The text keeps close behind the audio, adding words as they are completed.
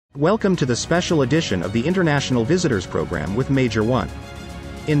Welcome to the special edition of the International Visitors Program with Major One.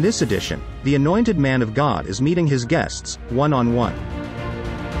 In this edition, the anointed man of God is meeting his guests, one-on-one.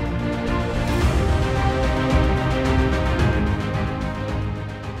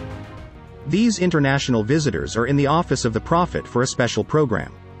 These international visitors are in the office of the prophet for a special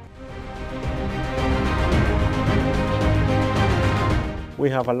program. We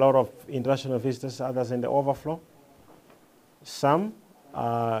have a lot of international visitors, others in the overflow. Some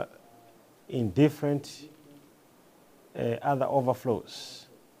are in different other overflows.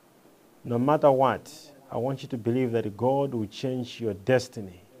 No matter what, I want you to believe that God will change your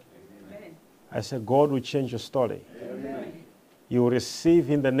destiny. Amen. I said God will change your story. Amen. You will receive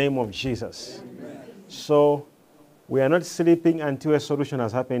in the name of Jesus. Amen. So we are not sleeping until a solution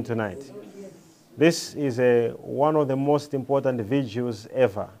has happened tonight. This is one of the most important vigils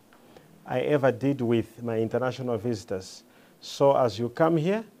I ever did with my international visitors. So as you come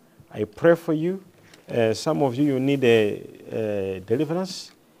here, I pray for you. Some of you need a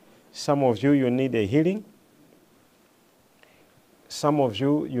deliverance. Some of you need a healing. Some of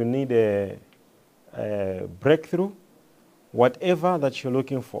you need a breakthrough. Whatever that you're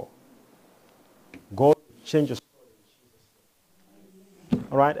looking for, God change your story.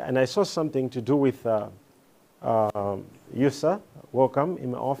 All right, and I saw something to do with you, sir. Welcome in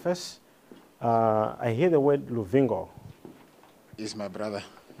my office. I hear the word Luvingo. It's my brother.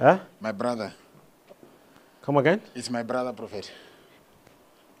 Huh? My brother. Come again? It's my brother, Prophet.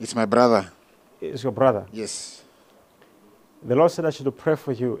 It's my brother. It's your brother? Yes. The Lord said I should pray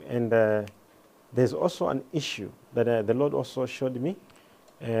for you, and there's also an issue that the Lord also showed me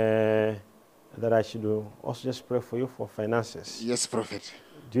that I should also just pray for you for finances. Yes, Prophet.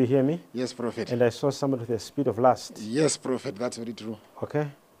 Do you hear me? Yes, Prophet. And I saw somebody with a spirit of lust. Yes, Prophet. That's very true. Okay?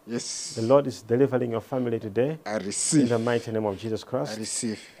 Yes. The Lord is delivering your family today. I receive. In the mighty name of Jesus Christ. I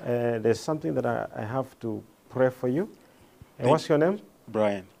receive. There's something that I have to pray for you. And what's your name?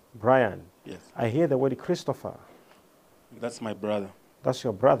 Brian. Brian. Yes. I hear the word Christopher. That's my brother. That's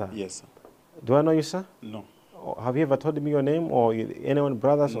your brother? Yes, sir. Do I know you, sir? No. Have you ever told me your name or anyone,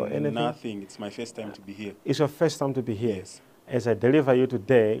 brothers or anything? Nothing. It's my first time to be here. It's your first time to be here? Yes. As I deliver you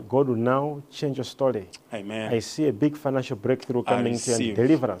today, God will now change your story. Amen. I see a big financial breakthrough coming to you and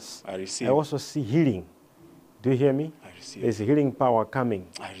deliverance. I receive. I also see healing. Do you hear me? I receive. There's a healing power coming.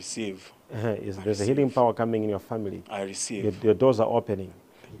 I receive. There's a healing power coming in your family. I receive. Your doors are opening.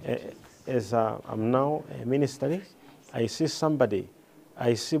 As I'm now ministering, I see somebody.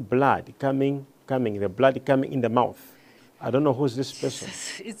 I see blood coming, the blood coming in the mouth. I don't know who's this person.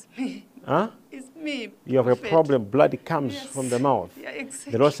 It's me. Huh? It's me. You have Prophet. a problem. Blood comes from the mouth. Yeah,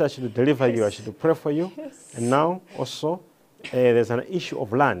 exactly. The Lord said I should deliver you. I should pray for you. Yes. And now also, there's an issue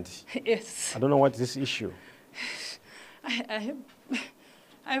of land. Yes. I don't know what this issue.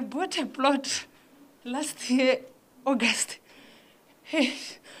 I bought a plot last year, August. I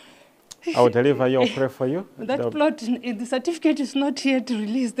will deliver you. I'll pray for you. That plot, the certificate is not yet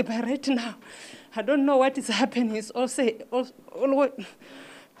released, but right now, I don't know what is happening. It's also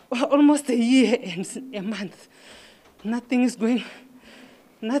almost a year and a month. Nothing is going,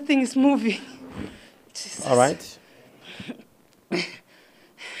 nothing is moving. Jesus. All right.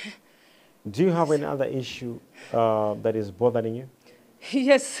 Do you have any other issue that is bothering you?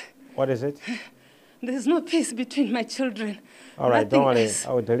 Yes. What is it? There's no peace between my children. All right, don't worry. Else.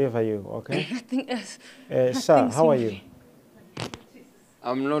 I will deliver you, okay? Nothing else. Sir, how are you?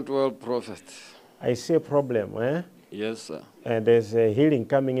 I'm not well, Prophet. I see a problem, eh? Yes, sir. And there's a healing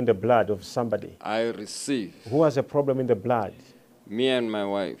coming in the blood of somebody. I receive. Who has a problem in the blood? Me and my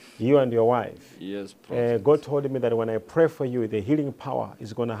wife. You and your wife? Yes, Prophet. God told me that when I pray for you, the healing power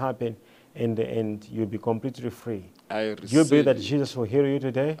is going to happen and you'll be completely free. I receive. Do you believe that Jesus will heal you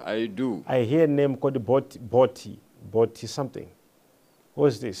today? I do. I hear a name called Boti something. Who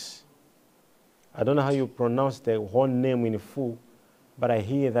is this? I don't know how you pronounce the whole name in full, but I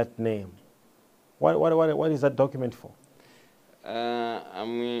hear that name. What is that document for?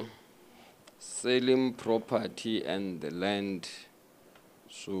 I'm selling property and the land.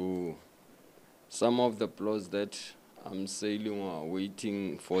 So some of the plots that I'm selling are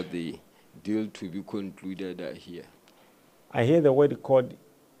waiting for the deal to be concluded here. I hear the word called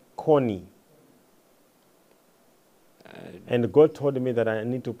Connie. And God told me that I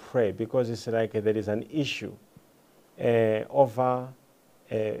need to pray because it's like there is an issue over,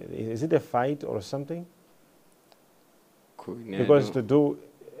 is it a fight or something? Because to do,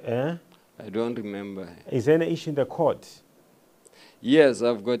 I don't remember. Is there any issue in the court? Yes,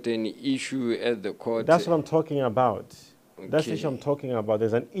 I've got an issue at the court. That's what I'm talking about. Okay. That's the issue I'm talking about.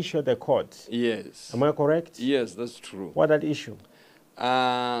 There's an issue at the court. Yes. Am I correct? Yes, that's true. What that issue?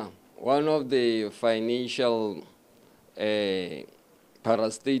 I one of the financial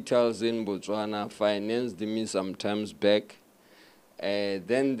parastatals in Botswana financed me some times back.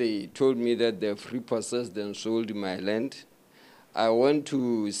 Then they told me that they've repossessed and sold my land. I want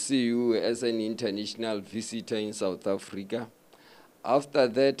to see you as an international visitor in South Africa. After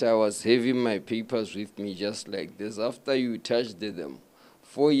that, I was having my papers with me just like this. After you touched them,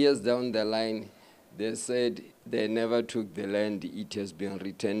 4 years down the line, they said they never took the land. It has been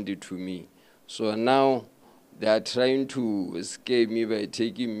returned to me. So now they are trying to scare me by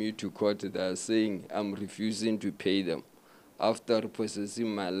taking me to court. They are saying I'm refusing to pay them. After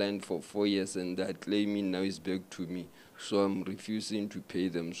possessing my land for 4 years, and that claiming now is back to me. So I'm refusing to pay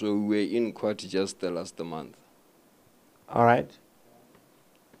them. So we were in court just the last month. All right.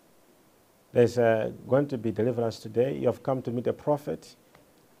 There's going to be deliverance today. You have come to meet a prophet.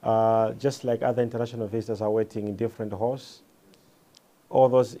 Just like other international visitors are waiting in different halls. All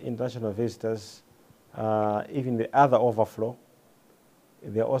those international visitors, even the other overflow,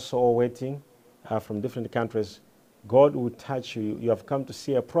 they're also all waiting from different countries. God will touch you. You have come to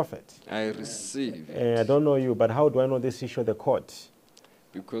see a prophet. I receive it. I don't know you, but how do I know this issue of the court?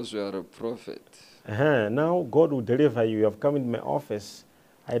 Because you are a prophet. Now God will deliver you. You have come into my office.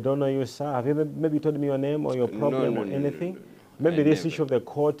 I don't know you, sir. Have you maybe told me your name or your problem or anything? Maybe this issue of the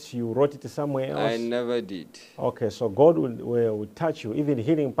court, you wrote it somewhere else? I never did. Okay, so God will touch you. Even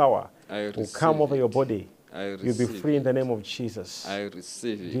healing power will come over your body. You'll be free in the name of Jesus. I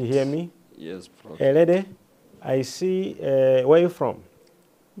receive it. Do you hear me? Yes, prophet. Hey, lady, I see, where are you from?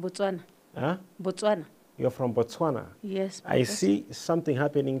 Botswana. Huh? Botswana. You're from Botswana. Yes. I see something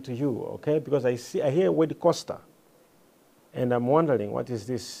happening to you, okay? Because I hear word Costa. And I'm wondering, what is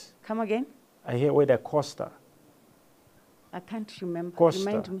this? Come again? I hear word Costa. I can't remember. Costa.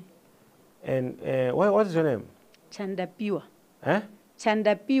 Remind me. And what is your name? Chandapiwa. Eh?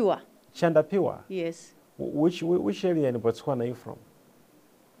 Chandapiwa. Chandapiwa. Yes. Which area in Botswana are you from?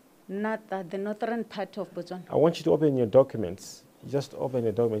 Not the northern part of Botswana. I want you to open your documents. Just open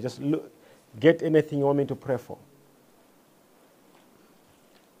your documents. Just look, get anything you want me to pray for.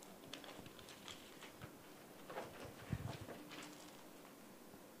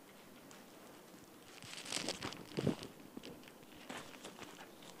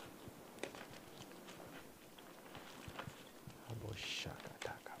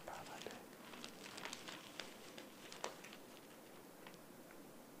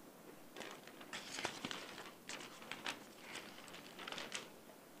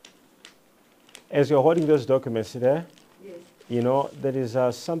 As you're holding those documents there, Yes. you know, there is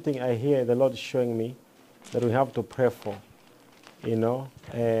something I hear the Lord showing me that we have to pray for, you know,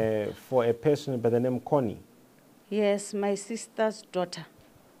 for a person by the name Connie. Yes, my sister's daughter.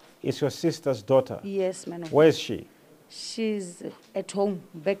 It's your sister's daughter. Yes, man. Where is she? She's at home,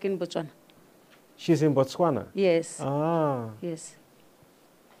 back in Botswana. She's in Botswana. Yes. Ah. Yes.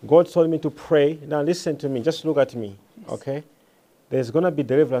 God told me to pray. Now listen to me. Just look at me, okay? There's going to be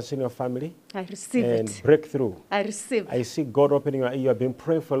deliverance in your family. I receive and it. breakthrough. I receive. I see God opening your eyes. You have been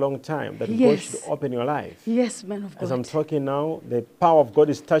praying for a long time that God Yes. should open your life. Yes, man of God. As I'm talking now, the power of God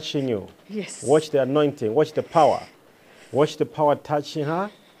is touching you. Yes. Watch the anointing. Watch the power. Watch the power touching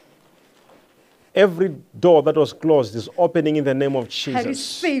her. Every door that was closed is opening in the name of Jesus. I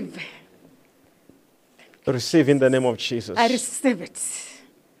receive. Receive in the name of Jesus. I receive it.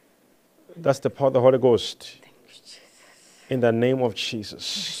 That's the power of the Holy Ghost. Thank you, Jesus. In the name of I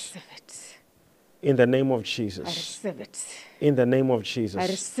Jesus. receive it. In the name of I Jesus. receive it. In the name of I Jesus.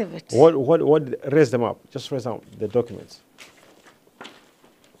 receive it. What, raise them up. Just raise up the documents.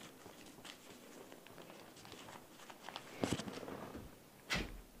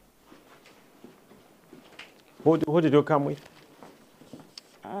 Who did you come with?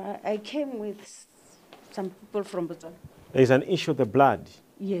 I came with some people from Botswana. There's an issue of the blood.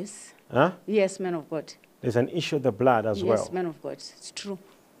 Yes. Huh? Yes, man of God. There's an issue of the blood as Yes, well. man of God. It's true.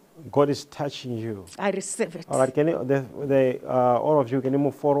 God is touching you. I receive it. All right, can you, all of you, can you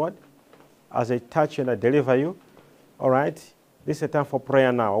move forward as I touch you and I deliver you? All right, this is a time for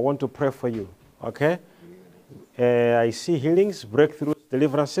prayer now. I want to pray for you, okay? I see healings, breakthroughs,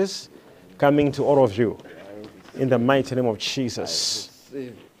 deliverances coming to all of you in the mighty name of Jesus.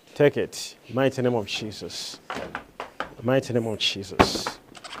 Take it, mighty name of Jesus. Mighty name of Jesus.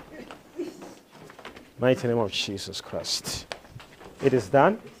 Mighty name of Jesus Christ. It is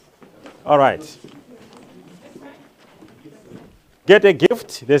done. All right. Get a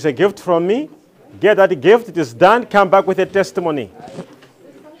gift. There's a gift from me. Get that gift. It is done. Come back with a testimony.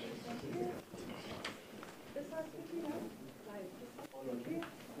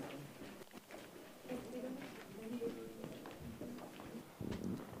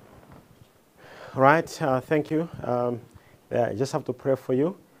 Right, thank you. Yeah, I just have to pray for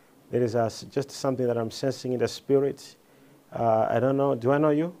you. There is just something that I'm sensing in the spirit. I don't know, do I know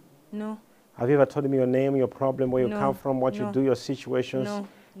you? No. Have you ever told me your name, your problem, where you No, come from, what you no, do, your situations, no,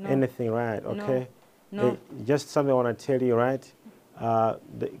 no, anything, right? Okay. no. Just something I want to tell you, right?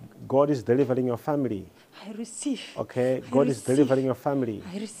 God is delivering your family. I receive. Okay, I God is receive. delivering your family.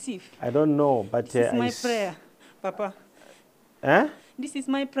 I receive. I don't know, but This is I my s- prayer, Papa. Eh? This is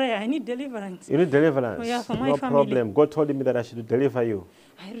my prayer. I need deliverance. You need deliverance. Oh, yeah, for my no family. problem. God told me that I should deliver you.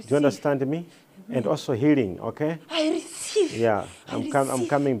 I receive. Do you understand me? And also healing, okay? I receive. Yeah, I I'm receive.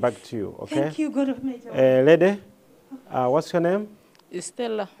 coming back to you, okay? Thank you, God of Major. Lady, what's your name?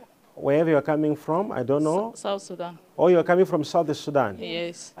 Stella, Wherever you're coming from, I don't know. South Sudan. Oh, you're coming from South Sudan.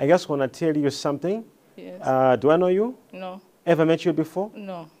 Yes, I just want to tell you something. yes. Do I know you? No, Ever met you before?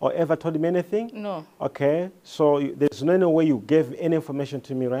 no, Or ever told me anything? no, Okay, so there's no way you gave any information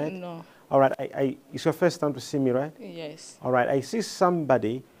to me, right? no. All right, it's your first time to see me, right? Yes, All right, I see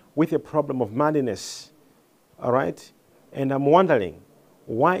somebody with a problem of madness, all right? And I'm wondering,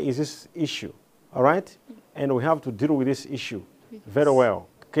 why is this issue, all right? And we have to deal with this issue very well,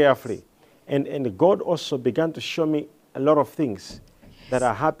 carefully. And God also began to show me a lot of things that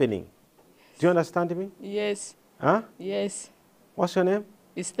are happening. Do you understand me? yes, Huh? yes. What's your name?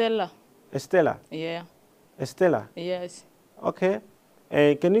 Stella, Estela. yeah, Estela. yes, Okay.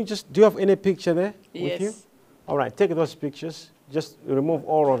 Can you do you have any picture there with you? yes. All right, take those pictures. Just remove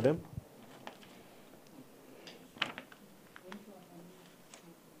all of them.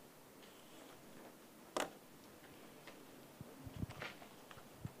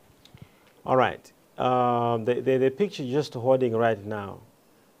 All right. The picture you're just holding right now,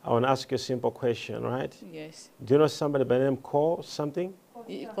 I want to ask you a simple question, all right? Yes. Do you know somebody by the name Cole something?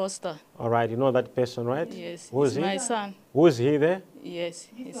 Costa, All right, you know that person, right? yes. Who is It's he? my son. Who is he there? Yes,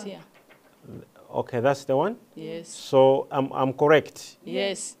 he's here. Okay, that's the one? Yes, So I'm correct.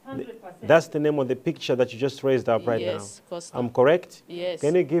 yes, That's the name of the picture that you just raised up right yes, now. Costa. I'm correct? Yes,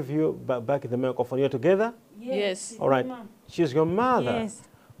 Can you give you back the microphone? You're together? yes, All right. She's your mother? Yes.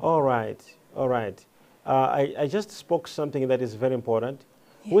 All right. All right. I just spoke something that is very important.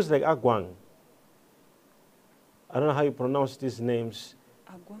 Who's like Agwang? I don't know how you pronounce these names.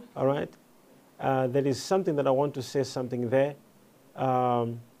 Agua. All right. There is something that I want to say something there.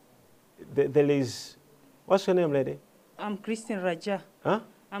 There is, what's your name, lady? I'm Christine Raja. Huh?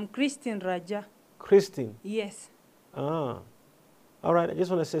 I'm Christine Raja. Christine. Yes. Ah. All right. I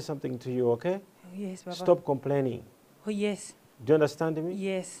just want to say something to you, okay? Oh, yes, Papa. Stop complaining. Oh, yes. Do you understand me?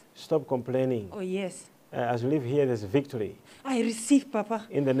 Yes. Stop complaining. Oh, yes. As we live here, there's victory. I receive, Papa.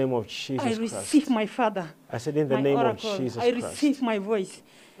 In the name of Jesus I Christ. receive my Father. I said in the My name oracle. of Jesus I Christ. receive my voice.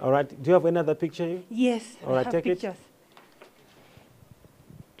 All right. Do you have another picture? You? Yes. All right, I have take it. pictures.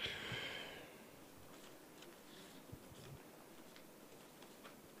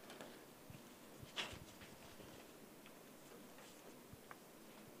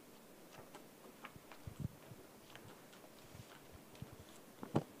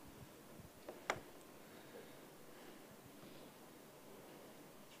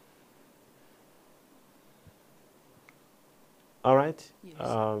 All right. Yes.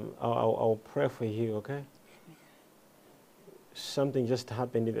 I'll pray for you, okay? Something just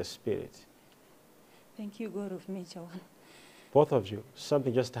happened in the spirit. Thank you, God of nature. Both of you,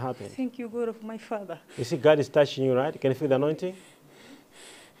 something just happened. Thank you, God of my Father. You see, God is touching you, right? You can feel the anointing.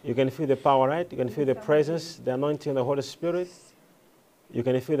 You can feel the power, right? You can feel the presence, the anointing of the Holy Spirit. You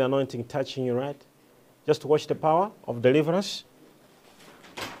can feel the anointing touching you, right? Just watch the power of deliverance.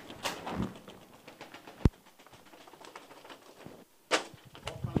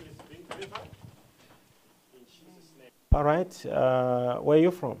 All right. Where are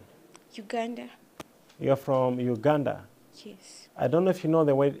you from? Uganda. You're from Uganda. Yes. I don't know if you know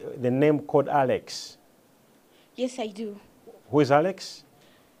the name called Alex. Yes, I do. Who is Alex?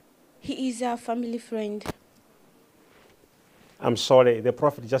 He is a family friend. I'm sorry, the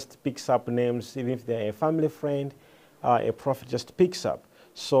prophet just picks up names, even if they're a family friend, a prophet just picks up.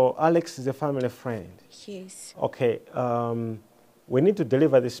 So Alex is a family friend. Yes. Okay, we need to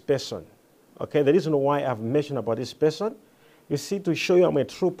deliver this person. Okay, the reason why I've mentioned about this person, you see, to show you I'm a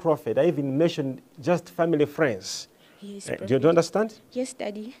true prophet, I even mentioned just family friends. Yes, Do you understand? Yes,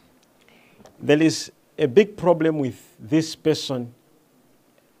 Daddy. There is a big problem with this person,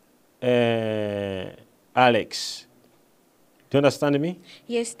 Alex. Do you understand me?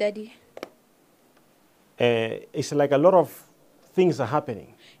 Yes, Daddy. It's like a lot of things are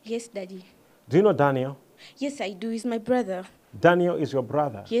happening. Yes, Daddy. Do you know Daniel? Yes, I do. He's my brother. Daniel is your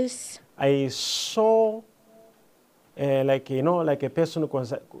brother. Yes. I saw like, you know, like a person who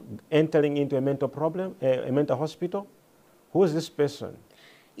entering into a mental problem, a mental hospital? Who is this person?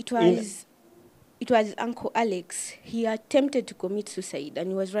 It was Uncle Alex. He attempted to commit suicide and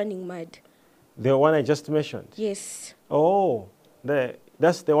he was running mad. The one I just mentioned? Yes. Oh,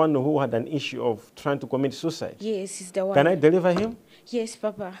 that's the one who had an issue of trying to commit suicide? Yes, he's the one. Can I deliver him? Yes,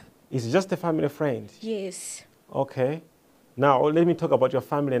 Papa. He's just a family friend? Yes. Okay. Now, let me talk about your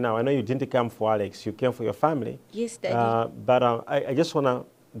family now. I know you didn't come for Alex. You came for your family. Yes, Daddy. But I just want to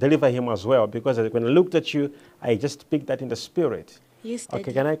deliver him as well, because when I looked at you, I just picked that in the spirit. Yes, Daddy.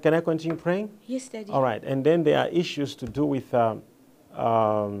 Okay, can I continue praying? Yes, Daddy. All right, and then there are issues to do with, well,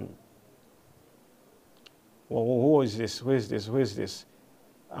 who is this? Who is this? Who is this?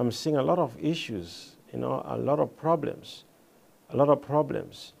 I'm seeing a lot of issues, you know, a lot of problems, a lot of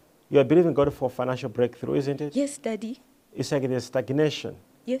problems. You are believing God for financial breakthrough, isn't it? Yes, Daddy. It's like there's stagnation.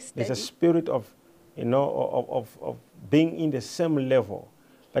 Yes, Daddy. There's a spirit of, you know, of being in the same level.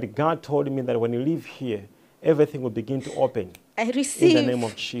 But God told me that when you live here, everything will begin to open. I receive. In the name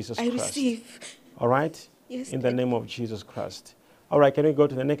of Jesus Christ. I receive. All right? Yes, in the Daddy. name of Jesus Christ. All right, can we go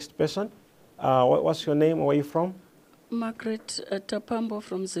to the next person? What's your name? Where are you from? Margaret Tapambo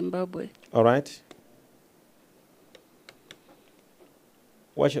from Zimbabwe. All right.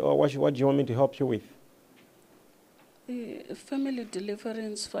 What do you want me to help you with? Family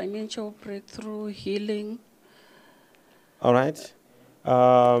deliverance, financial breakthrough, healing. All right.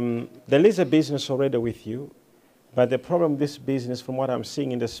 There is a business already with you, but the problem with this business, from what I'm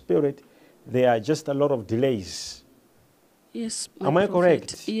seeing in the spirit, there are just a lot of delays. Yes, Am I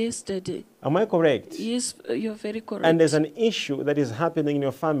correct? Yes, Daddy. Am I correct? Yes, you're very correct. And there's an issue that is happening in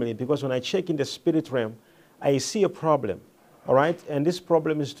your family, because when I check in the spirit realm, I see a problem. All right? And this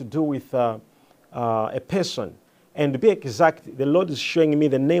problem is to do with a person. And to be exact, the Lord is showing me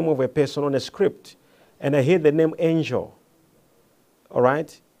the name of a person on a script. And I hear the name Angel. All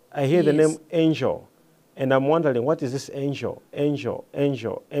right? I hear the name Angel. And I'm wondering, what is this angel? Angel,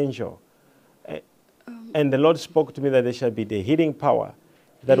 angel, angel. And the Lord spoke to me that there shall be the healing power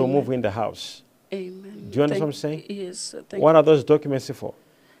that will move in the house. Amen. Do you understand what I'm saying? Yes. What are those documents for?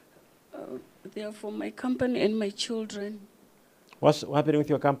 They are for my company and my children. What's happening with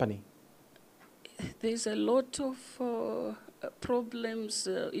your company? There's a lot of problems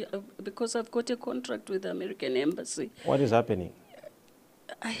because I've got a contract with the American Embassy. What is happening?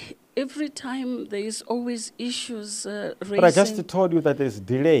 Every time there is always issues raising. But I just told you that there's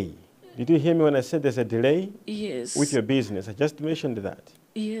delay. Did you hear me when I said there's a delay? Yes. With your business. I just mentioned that.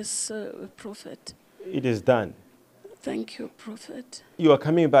 Yes, Prophet. It is done. Thank you, Prophet. You are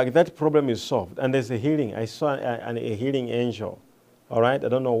coming back. That problem is solved. And there's a healing. I saw a healing angel. All right? I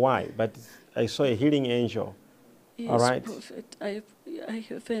don't know why, but I saw a healing angel. Yes, all right? Prophet. I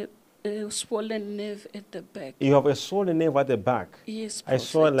have a swollen nerve at the back. You have a swollen nerve at the back. Yes, Prophet. I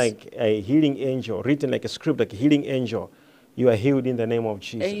saw like a healing angel, written like a script, like a healing angel. You are healed in the name of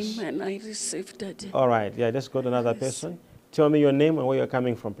Jesus. Amen. I received that. All right. Yeah, let's go to another person. Tell me your name and where you're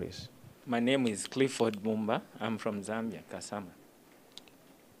coming from, please. My name is Clifford Mumba. I'm from Zambia, Kasama.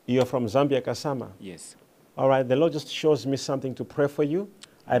 You're from Zambia, Kasama? Yes. All right. The Lord just shows me something to pray for you.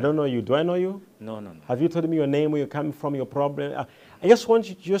 I don't know you. Do I know you? No, no, no. Have you told me your name, where you're coming from, your problem? I just want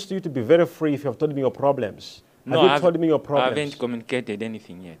you to be very free if you have told me your problems. No, have you told me your problems? I haven't communicated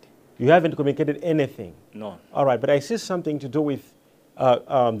anything yet. You haven't communicated anything? No. All right, but I see something to do with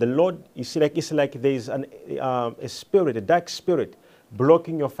the Lord. You see, like it's like there's a spirit, a dark spirit,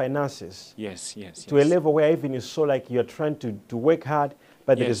 blocking your finances. Yes, yes. To a level where even you saw like you're trying to work hard,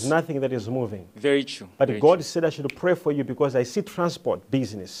 but there is nothing that is moving. Very true. But very God true. said I should pray for you because I see transport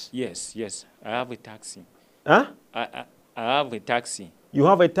business. Yes, yes. I have a taxi. Huh? I have a taxi. You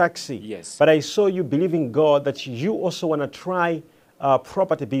have a taxi? Yes. But I saw you believing God that you also want to try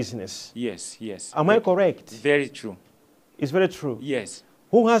property business. Yes, yes. Am I correct? Very true. It's very true? Yes.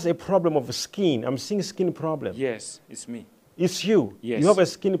 Who has a problem of skin? I'm seeing skin problem. Yes, it's me. It's you. Yes. You have a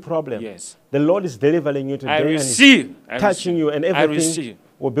skin problem. Yes. The Lord is delivering you today. I receive. And touching you and everything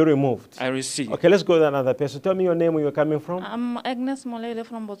will be removed. I receive. Okay, let's go to another person. Tell me your name, where you're coming from. I'm Agnes Molele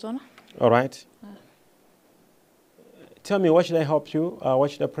from Botswana. All right. Tell me, what should I help you?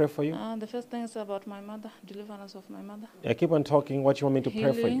 What should I pray for you? The first thing is about my mother, deliverance of my mother. Yeah, keep on talking. What you want me to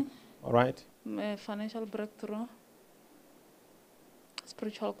pray for you? All right. Financial breakthrough,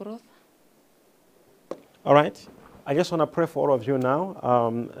 spiritual growth. All right. I just want to pray for all of you now.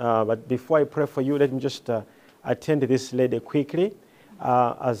 But before I pray for you, let me just attend to this lady quickly.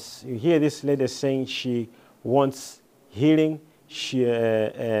 As you hear this lady saying she wants healing, she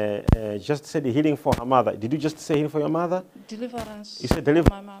just said healing for her mother. Did you just say healing for your mother? Deliverance. You said deliverance.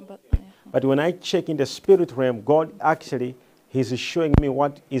 My mom, but But when I check in the spirit realm, God actually, He's showing me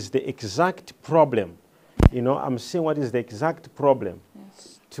what is the exact problem. You know, I'm seeing what is the exact problem.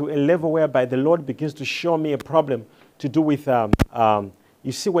 Yes. To a level whereby the Lord begins to show me a problem to do with,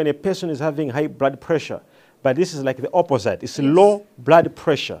 you see, when a person is having high blood pressure, but this is like the opposite. It's low blood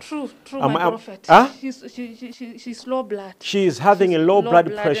pressure. True, Am my I- prophet. Huh? She's low blood. She is having She's a low blood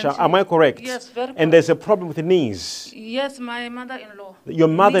and pressure. she- Am I correct? Yes, very And correct. there's a problem with the knees. Yes, my mother-in-law. Your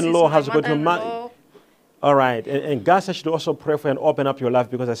mother-in-law Mrs. has got your mother-in-law. All right. And God said, I should also pray for and open up your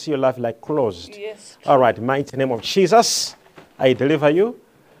life because I see your life like closed. Yes. All right. Mighty name of Jesus, I deliver you.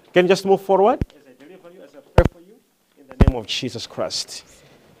 Can you just move forward? As I deliver you, as I pray for you, in the name of Jesus Christ.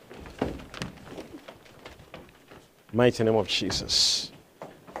 Mighty name of Jesus.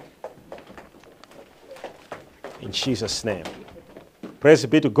 In Jesus' name. Praise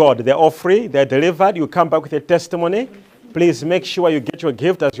be to God. They're all free. They're delivered. You come back with a testimony. Please make sure you get your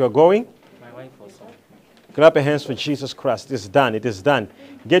gift as you're going. My wife also. Clap your hands for Jesus Christ. It's done. It is done.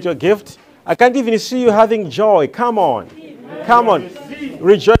 Get your gift. I can't even see you having joy. Come on. Come on.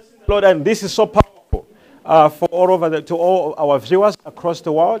 Rejoice, Lord. And this is so powerful for to all our viewers across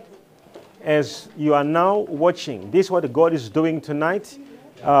the world. As you are now watching, this is what God is doing tonight.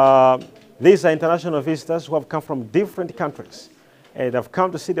 These are international visitors who have come from different countries. And have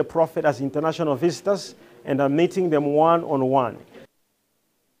come to see the prophet as international visitors and are meeting them one-on-one.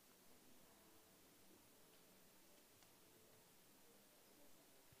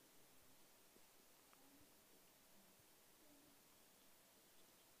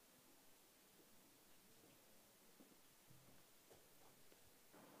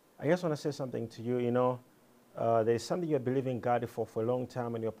 I just want to say something to you. You know, there is something you're believing God for a long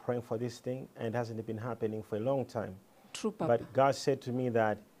time, and you're praying for this thing, and it hasn't been happening for a long time. True, Papa. But God said to me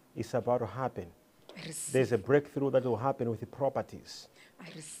that it's about to happen. I receive. There's a breakthrough that will happen with the properties. I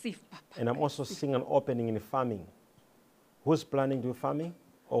receive, Papa. And I'm also seeing an opening in farming. Who's planning to do farming,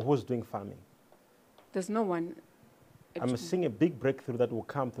 or who's doing farming? There's no one. I'm seeing a big breakthrough that will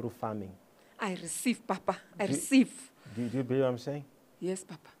come through farming. I receive, Papa. I Do- receive. Do you believe what I'm saying? Yes,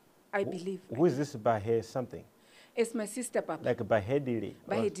 Papa. I believe. Who is this Bahe something? It's my sister, Papa. Like Bahedili?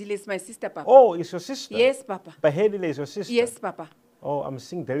 Bahedile is my sister, Papa. Oh, it's your sister? Yes, Papa. Bahedile is your sister? Yes, Papa. Oh, I'm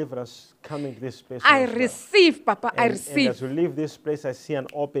seeing deliverance coming to this place. I as well. receive, Papa. I And receive. as we leave this place, I see an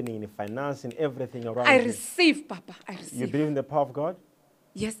opening in finance and everything around I you. receive, Papa. I You receive. believe in the power of God?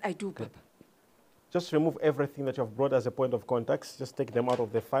 Yes, I do, Papa. Just remove everything that you have brought as a point of contact. Just take them out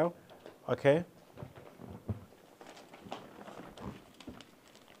of the file. Okay?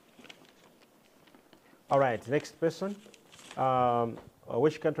 All right, next person.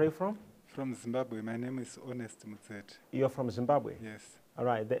 Which country are you from? From Zimbabwe. My name is Honest Mutset. You're from Zimbabwe? Yes. All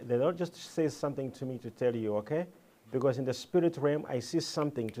right, the Lord just says something to me to tell you, okay? Because in the spirit realm, I see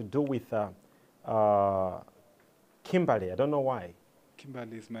something to do with Kimberly. I don't know why.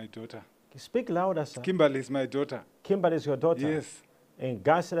 Kimberly is my daughter. Speak louder, sir. Kimberly is my daughter. Kimberly is your daughter? Yes. And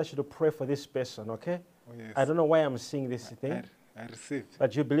God said I should pray for this person, okay? Oh, yes. I don't know why I'm seeing this thing. I received.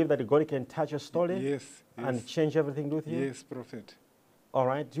 But you believe that God can touch your story? Yes. And yes. change everything with you? Yes, Prophet. All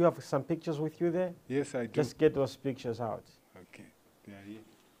right. Do you have some pictures with you there? Yes, I do. Just get those pictures out. Okay. They are here.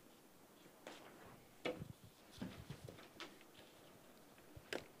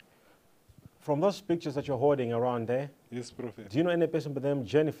 From those pictures that you're holding around there, Yes, Prophet. do you know any person by the name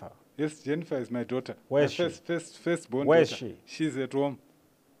Jennifer? Yes, Jennifer is my daughter. Where My is she? Firstborn Where is daughter. she? She's at home.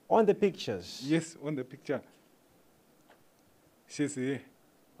 On the pictures? Yes, on the picture. She's here.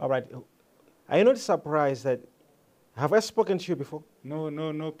 All right. Are you not surprised that, have I spoken to you before?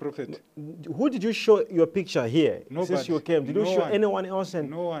 No, Prophet. Who did you show your picture here since Nobody. you came? Did you No show one. anyone else? And,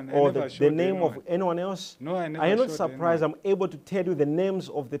 No one. I or never the showed name anyone. of anyone else? No, I never Are you not showed surprised anyone. I'm able to tell you the names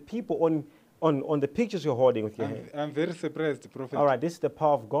of the people on the pictures you're holding with your hand? I'm very surprised, Prophet. All right, this is the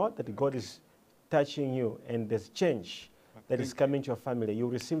power of God, that God is touching you, and there's change that is coming to your family. You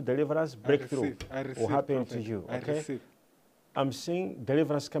receive deliverance, breakthrough I receive, will happen Prophet. to you. I Okay? receive. I'm seeing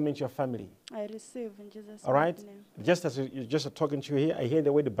deliverance coming to your family. I receive in Jesus' All right? name. Just as you just talking to you here, I hear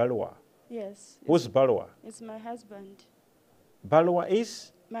the word Balua. Yes. Who's Balua? It's my husband. Balua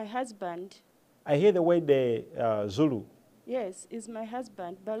is? My husband. I hear the word Zulu. Yes, it's my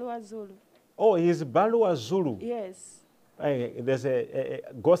husband, Balua Zulu. Oh, he's Balua Zulu. Yes. There's a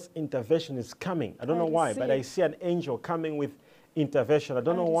ghost intervention is coming. I don't know why, but I receive. see an angel coming with intervention. I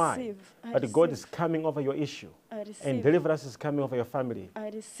don't know why. receive. I But God receive. is coming over your issue. I And receive. deliverance is coming over your family. I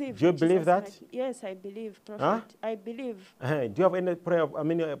receive. Do you in believe Jesus' that? mighty- Yes, I believe, Prophet. Huh? I believe. Do you have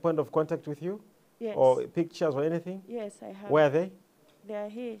any a point of contact with you? Yes. Or pictures or anything? Yes, I have. Where are they? They are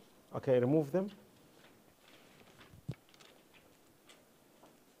here. Okay, remove them.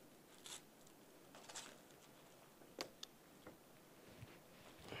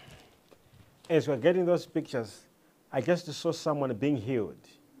 As we're getting those pictures, I just saw someone being healed.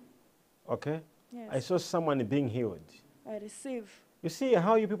 Okay? Yes. I saw someone being healed. I receive. You see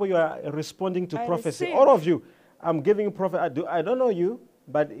how you people, you are responding to I prophecy. receive. All of you, I'm giving you prophet. I don't know you,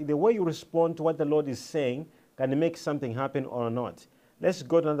 but the way you respond to what the Lord is saying can make something happen or not. Let's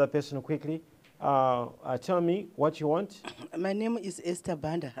go to another person quickly. Tell me what you want. My name is Esther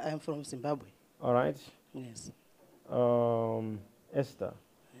Banda. I am from Zimbabwe. All right. Yes. Esther.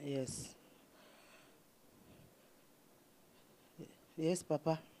 Yes. Yes,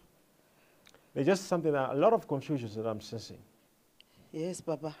 Papa. There's just something, a lot of confusion that I'm sensing. Yes,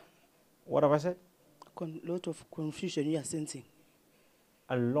 Papa. What have I said? Lot of confusion you are sensing.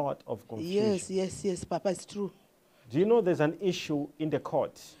 A lot of confusion. Yes, Papa, it's true. Do you know there's an issue in the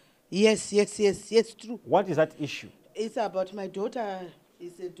court? Yes, true. What is that issue? It's about my daughter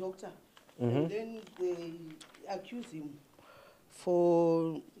is a doctor. Mhm. And then they accuse him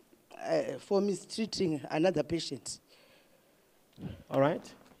for mistreating another patient. All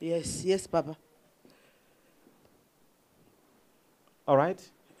right. Yes, Papa. All right.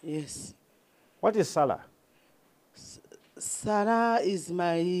 Yes. What is Salah? Sarah is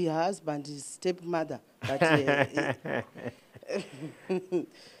my husband's stepmother. But,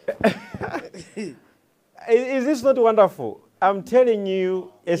 Is this not wonderful? I'm telling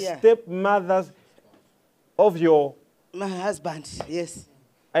you, a Yeah. stepmother of your... My husband, yes.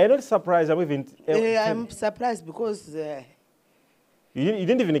 Are you not surprised? I'm surprised because you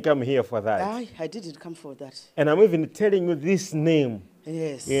didn't even come here for that. I didn't come for that. And I'm even telling you this name.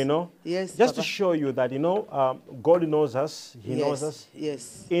 Yes. You know? Yes, Just to Papa. show you that, God knows us. He knows Yes, us.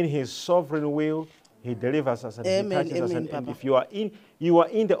 yes. In His sovereign will, He delivers us and Amen, He touches us. amen, And Papa. if you are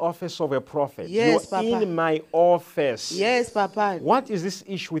in the office of a prophet. Yes, you are Papa. in my office. Yes, Papa. What is this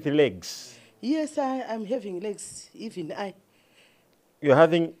issue with the legs? Yes, I'm having legs, even I. You're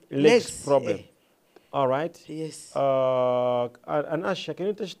having legs problem. eh. All right. Yes. And Asha, can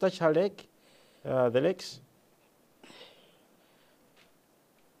you touch her leg? The legs?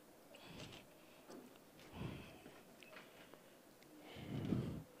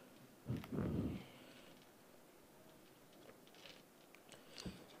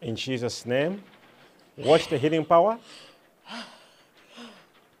 In Jesus' name. Watch the healing power.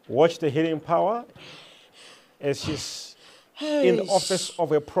 Watch the healing power as she's in the office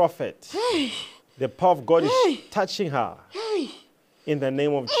of a prophet. The power of God is touching her. In the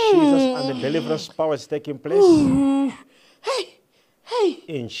name of Jesus, and the deliverance power is taking place.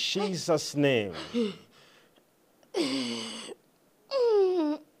 In Jesus' name.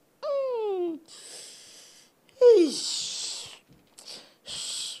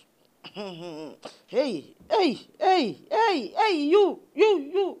 Hey, you.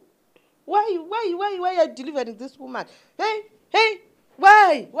 Why are you delivering this woman? Hey,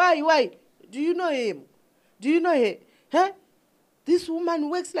 why? Do you know him? Do you know her? Huh? This woman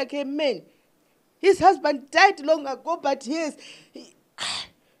works like a man. His husband died long ago, but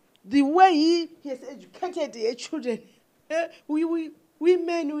the way he has educated her children, we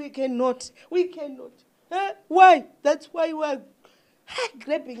men, we cannot. Why? That's why we are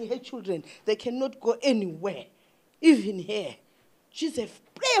grabbing her children. They cannot go anywhere, even her. She's a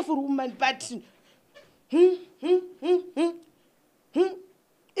prayerful woman, but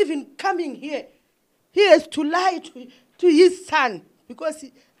even coming here, he has to lie to his son because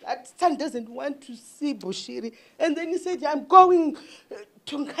that son doesn't want to see Bushiri. And then he said, I'm going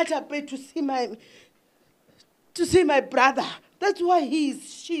to Nkatape to see my brother. That's why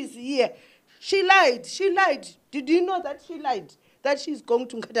she's here. She lied. Did you know that she lied? That she's going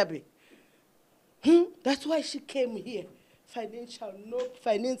to Nkatape? That's why she came here. No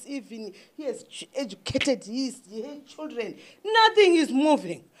finance, even he has educated his children. Nothing is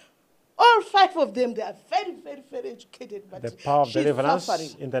moving. All 5 of them, they are very, very, very educated. But The power of she's deliverance suffering.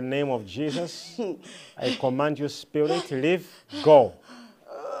 in the name of Jesus. I command you, spirit, leave, go.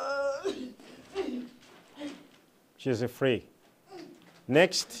 She is free.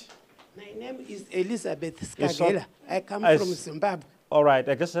 Next. My name is Elizabeth It's Skagela. not- I come I from s- Zimbabwe. All right,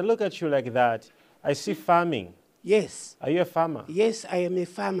 I guess I look at you like that. I see farming. Yes. Are you a farmer? Yes, I am a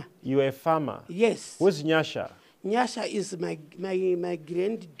farmer. You are a farmer? Yes. Who's Nyasha? Nyasha is my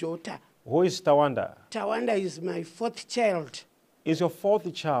granddaughter. Who is Tawanda? Tawanda is my 4th child. Is your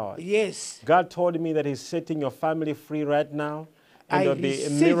 4th child? Yes. God told me that He's setting your family free right now. And I there'll be a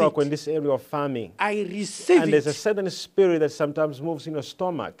receive miracle it. in this area of farming. I receive And there's a it. certain spirit that sometimes moves in your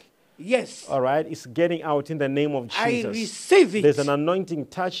stomach. Yes. All right? It's getting out in the name of I Jesus. receive it. There's an anointing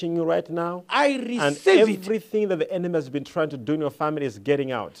touching you right now. I And receive it. everything that the enemy has been trying to do in your family is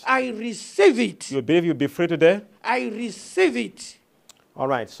getting out. I receive it. You believe you'll be free today? I receive it. All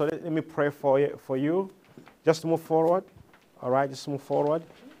right, so let me pray for you. Just move forward. All right, just move forward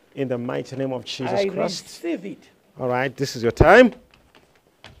in the mighty name of Jesus I Christ. receive it. All right, this is your time.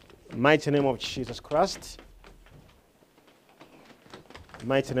 Mighty name of Jesus Christ.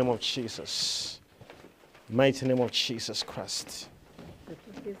 Mighty name of Jesus. Mighty name of Jesus Christ.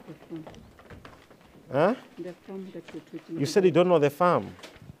 Huh? The farm that you're talking You said you don't know the farm.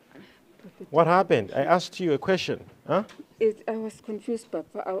 What happened? I asked you a question. Huh? I was confused,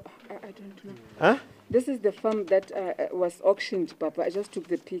 Papa. I don't know. Huh? This is the farm that was auctioned, Papa. I just took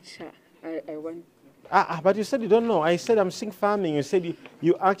the picture. I want. But you said you don't know. I said I'm seeing farming. You said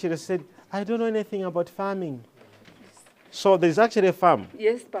you actually said, I don't know anything about farming. So there's actually a farm.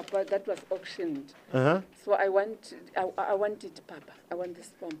 Yes, Papa, that was auctioned. Uh-huh. So I want it, Papa. I want this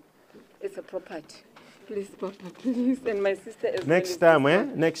farm. It's a property. Please, Papa, please. And my sister is... Next time,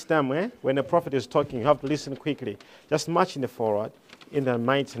 when the prophet is talking, you have to listen quickly. Just march in the forward in the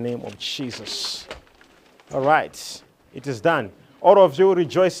mighty name of Jesus. All right. It is done. All of you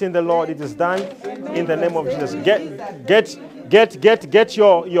rejoice in the Lord. It is done in the name of Jesus. Get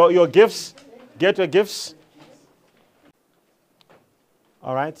your gifts. Get your gifts.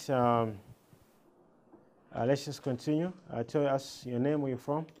 All right. Let's just continue. Tell us your name, where you're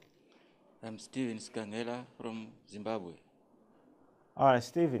from. I'm Stephen Skangela from Zimbabwe. All right,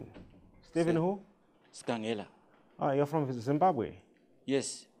 Stephen. Stephen who? Skangela. Oh, you're from Zimbabwe?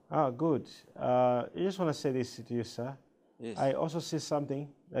 Yes. Oh, good. I just want to say this to you, sir. Yes. I also see something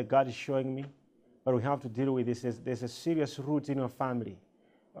that God is showing me, but we have to deal with this. There's a serious root in your family,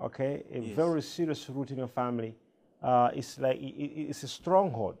 okay? A very serious root in your family. It's like it's a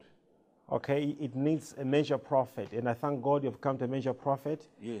stronghold, okay? It needs a major prophet, and I thank God you've come to a major prophet.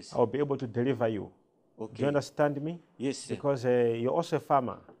 Yes. I'll be able to deliver you. Okay. Do you understand me? Yes, sir. Because you're also a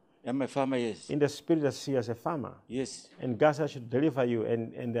farmer. I'm a farmer, yes. In the spirit, I see you as a farmer. Yes. And God said I should deliver you,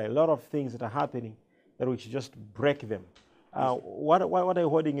 and there are a lot of things that are happening that we should just break them. What are you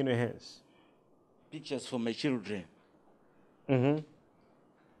holding in your hands? Pictures for my children. Mm-hmm.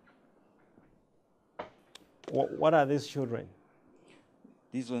 What are these children?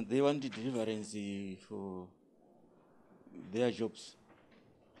 These ones, they want deliverance for their jobs.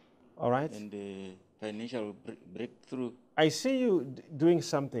 All right. And financial breakthrough. I see you doing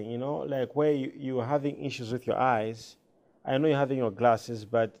something, like where you're having issues with your eyes. I know you're having your glasses,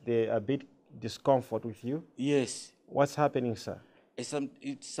 but they're a bit discomfort with you. Yes. What's happening, sir?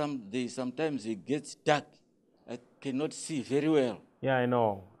 Sometimes it gets dark. I cannot see very well. Yeah, I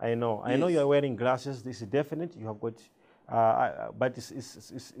know. I know you're wearing glasses. This is definite. You have got, but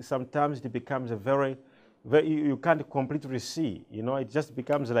sometimes it becomes a very, you can't completely see. It just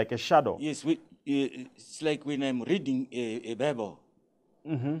becomes like a shadow. Yes, it's like when I'm reading a Bible.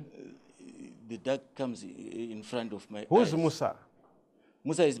 Mm-hmm. The dark comes in front of my Who's eyes. Musa?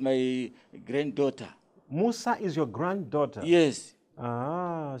 Musa is my granddaughter. Musa is your granddaughter? Yes.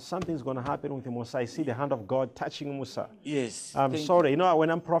 Something's going to happen with Musa. I see the hand of God touching Musa. Yes. I'm sorry. When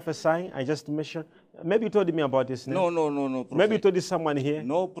I'm prophesying, I just mentioned. Maybe you told me about this. No, prophet. Maybe you told this someone here.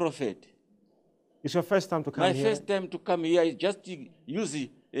 No, prophet. It's your first time to come here? My first time to come here. I just use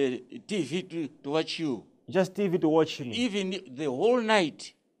TV to watch you. Just TV to watch me? Even the whole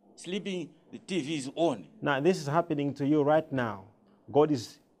night, sleeping, the TV is on. Now, this is happening to you right now. God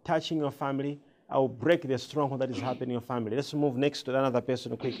is touching your family. I will break the stronghold that is happening in your family. Let's move next to another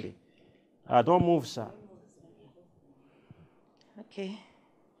person quickly. Don't move, sir. Okay.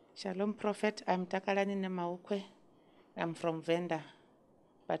 Shalom, Prophet. I'm Takalani Nemaukwe. I'm from Venda,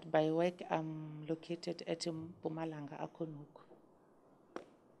 but by work I'm located at Mpumalanga, Akonuk.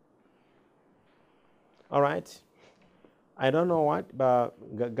 All right. I don't know what, but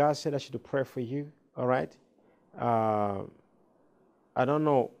God said I should pray for you. All right. I don't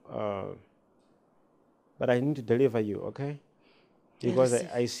know, but I need to deliver you, okay? Because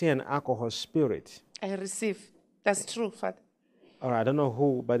I see an alcohol spirit. I receive. That's true, Father. All right, I don't know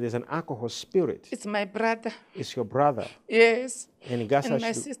who, but there's an alcohol spirit. It's my brother. It's your brother? Yes. And God said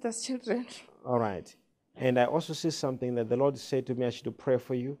my sister's children. All right. And I also see something that the Lord said to me I should pray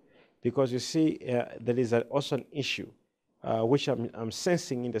for you, because you see there is also an issue which I'm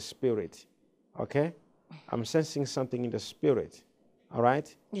sensing in the spirit, okay? I'm sensing something in the spirit, all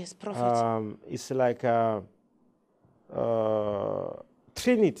right? Yes, Prophet. It's like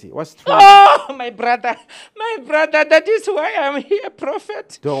Trinity. What's Trinity? Oh, my brother. My brother, that is why I'm here,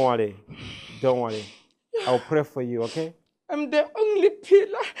 Prophet. Don't worry. Don't worry. I'll pray for you, okay? I'm the only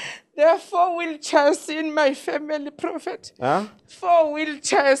pillar. There are 4 wheelchairs in my family, Prophet. Huh? 4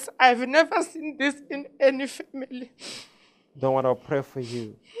 wheelchairs. I've never seen this in any family. Don't worry, I'll pray for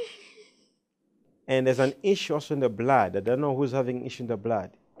you. And there's an issue also in the blood. I don't know who's having issue in the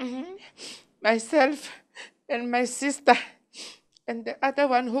blood. Myself and my sister and the other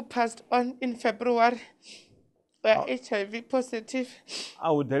one who passed on in February were HIV positive.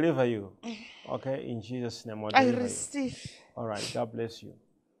 I will deliver you. Okay, in Jesus' name. I'll I deliver you. receive. All right, God bless you.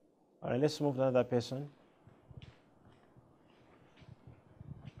 All right, let's move to another person.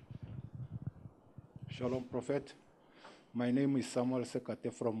 Shalom, Prophet. My name is Samuel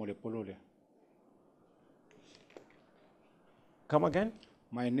Sekate from Molepolole. Come again?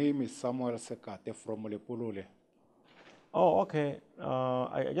 My name is Samuel Sekate from Molepolole. Oh, okay.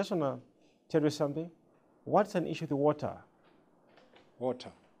 I just want to tell you something. What's an issue with water?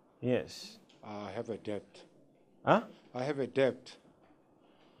 Water. Yes. I have a debt. Huh? I have a debt.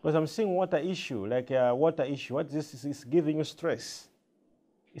 Because I'm seeing water issue, like a water issue. What this is giving you stress?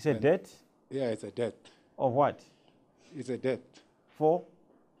 It's a debt? Yeah, it's a debt. Of what? It's a debt. For?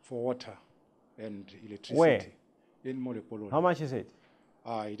 For water and electricity. Where? In Molepolole. How much is it?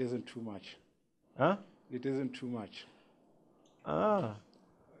 It isn't too much. Huh? It isn't too much. Ah.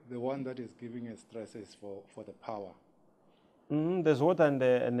 The one that is giving us stress is for the power. There's water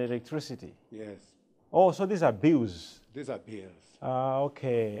and electricity. Yes. Oh, so these are bills. These are bills.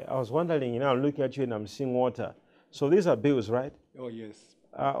 Okay. I was wondering, I'm looking at you and I'm seeing water. So these are bills, right? Oh, yes.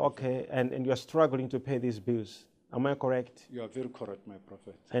 Okay. And you're struggling to pay these bills. Am I correct? You are very correct, my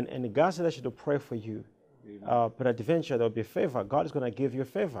prophet. And God said I should pray for you. But adventure, there will be favor. God is going to give you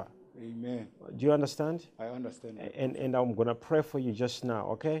favor. Amen. Do you understand? I understand. And I'm going to pray for you just now,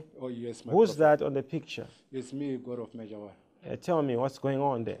 okay? Oh, yes, my Who's prophet. that on the picture? It's me, God of Major One. Tell me what's going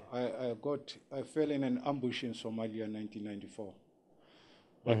on there. I fell in an ambush in Somalia in 1994.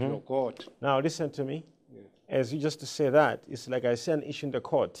 But your God. Now listen to me. Yes. As you just say that, it's like I say an issue in the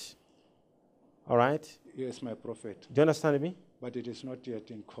court. All right? Yes, my prophet. Do you understand me? But it is not yet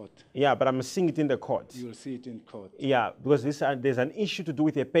in court. Yeah, but I'm seeing it in the court. You will see it in court. Yeah, because there's an issue to do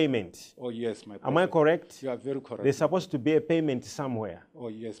with a payment. Oh, yes, my prophet. Am I correct? You are very correct. There's supposed to be a payment somewhere. Oh,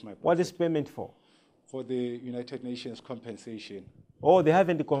 yes, my prophet. What is payment for? For the United Nations compensation. Oh, they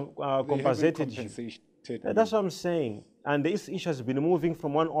haven't They compensated haven't you. compensated That's what I'm saying. And this issue has been moving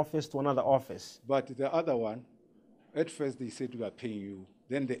from one office to another office. But the other one, at first they said we are paying you.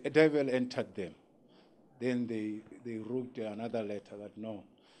 Then the devil entered them. Then they wrote another letter that no,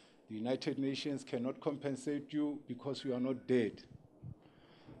 the United Nations cannot compensate you because you are not dead.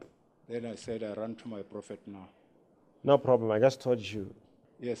 Then I said I run to my prophet now. No problem. I just told you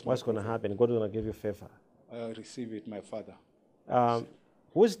Yes, what's going to happen. God is going to give you favor. I receive it, my father.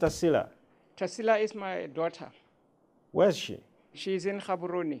 Who's Tassila? Tassila is my daughter. Where's she? She's in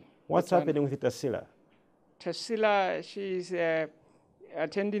Gaborone. What's happening with Tassila? Tassila, she's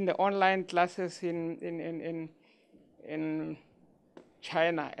attending the online classes in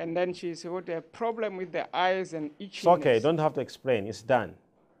China, and then she's got a problem with the eyes and itchiness. It's okay. Don't have to explain. It's done.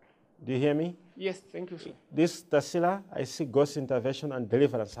 Do you hear me? Yes, thank you, sir. This Tassila, I see God's intervention and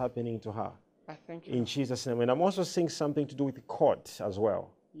deliverance happening to her. Thank you. In Jesus' name. And I'm also seeing something to do with court as well.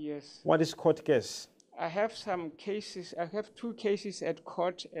 Yes. What is court case? I have some cases. I have 2 cases at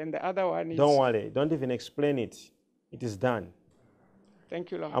court, and the other one is... Don't worry. Don't even explain it. It is done.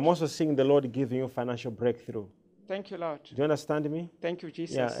 Thank you, Lord. I'm also seeing the Lord giving you financial breakthrough. Thank you, Lord. Do you understand me? Thank you,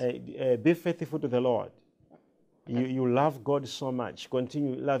 Jesus. Yeah, be faithful to the Lord. You love God so much.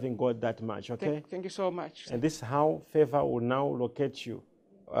 Continue loving God that much, okay? Thank you so much. And this is how favor will now locate you.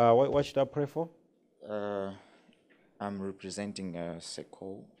 What should I pray for? I'm representing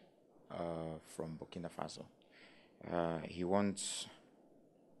Seko from Burkina Faso. He wants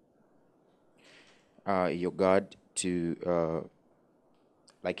your God to,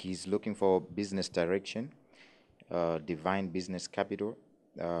 like he's looking for business direction, divine business capital,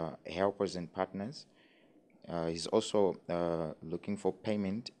 helpers and partners. He's also looking for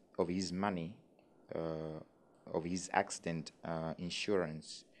payment of his money, of his accident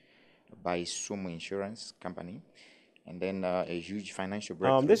insurance by Sumo Insurance Company, and then a huge financial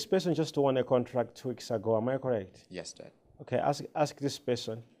breakthrough. This person just won a contract 2 weeks ago. Am I correct? Yes, Dad. Okay, ask this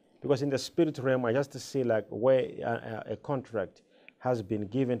person, because in the spirit realm, I just see like where a contract has been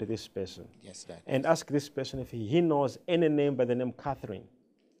given to this person. Yes, Dad. And ask this person if he knows any name by the name Catherine.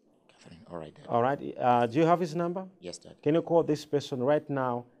 Catherine, all right, Dad. All right. Do you have his number? Yes, Dad. Can you call this person right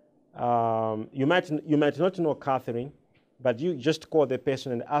now? You might not know Catherine, but you just call the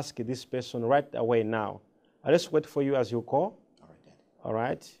person and ask this person right away now. I'll just wait for you as you call. All right, Dad. All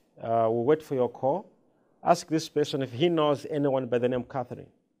right. We'll wait for your call. Ask this person if he knows anyone by the name Catherine.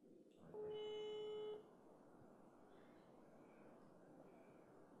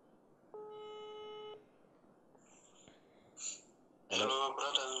 Hello,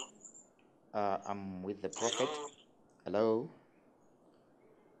 brother. I'm with the prophet. Hello?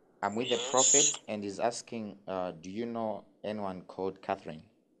 I'm with the prophet and he's asking, do you know anyone called Catherine?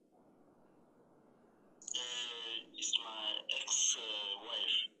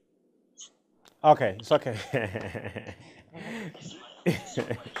 Okay, it's okay.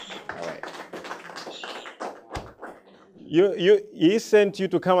 All right. He sent you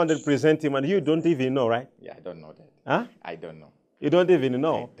to come and represent him, and you don't even know, right? Yeah, I don't know that. Huh? I don't know. You don't even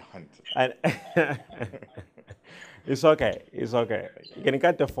know. I don't. And it's okay. It's okay. You can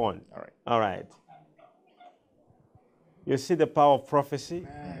cut the phone. All right. All right. You see the power of prophecy?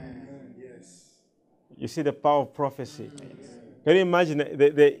 Yes. You see the power of prophecy? Can you imagine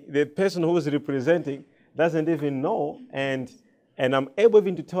the person who is representing doesn't even know, and I'm able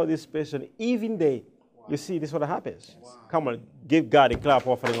even to tell this person, even they, you see, this is what happens. Come on, give God a clap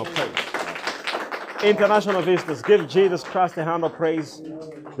offering of praise. International visitors, give Jesus Christ a hand of praise.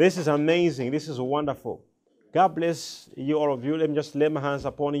 This is amazing. This is wonderful. God bless you, all of you. Let me just lay my hands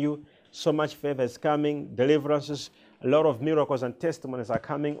upon you. So much favor is coming, deliverances, a lot of miracles and testimonies are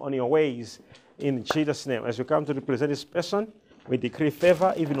coming on your ways in Jesus' name. As you come to represent this person, we decree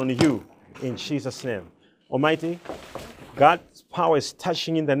favor even on you in Jesus' name. Almighty, God's power is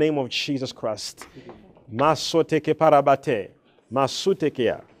touching in the name of Jesus Christ. Masoteke parabate,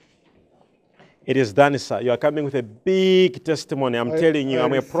 masutekea. It is done, sir. You are coming with a big testimony. I'm telling you,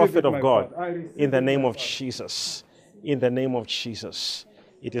 I'm a prophet of God. In the name of Jesus. In the name of Jesus.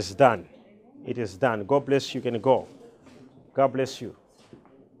 It is done. It is done. God bless you. You can go. God bless you.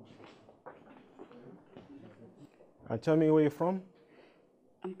 And tell me where you're from.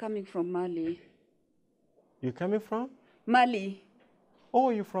 I'm coming from Mali. You're coming from? Mali. Oh,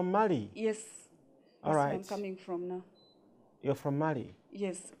 you're from Mali. Yes. All That's right. where I'm coming from now. You're from Mali.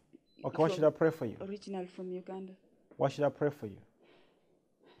 Yes. Okay, what should I pray for you? Original from Uganda. What should I pray for you?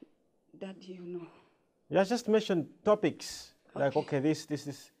 That you know. Yeah, just mention topics. Like, okay, this.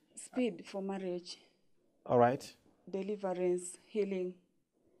 Speed for marriage. All right. Deliverance, healing.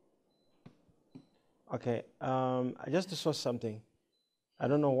 Okay, I just saw something. I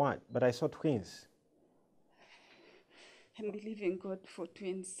don't know what, but I saw twins. I'm believing God for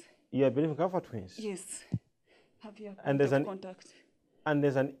twins. You are believing God for twins? Yes. Have your And there's contact. And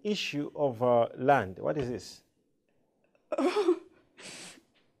there's an issue of land. What is this?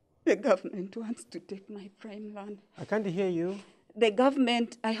 The government wants to take my prime land. I can't hear you. The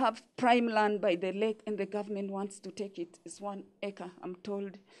government, I have prime land by the lake, and the government wants to take it. It's 1 acre, I'm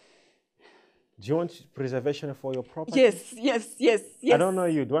told. Do you want preservation for your property? Yes. I don't know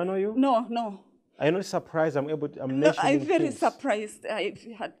you. Do I know you? No. I'm not surprised. I'm No, mentioning I'm very things. surprised. I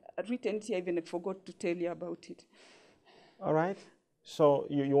had written here, even I forgot to tell you about it. All right. So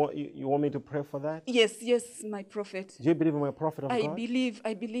you want me to pray for that? Yes, my prophet. Do you believe I'm a prophet of God?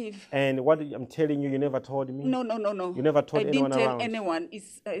 I believe. And what I'm telling you, you never told me? No. You never told anyone around? I didn't tell anyone.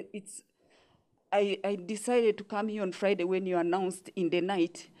 I decided to come here on Friday when you announced in the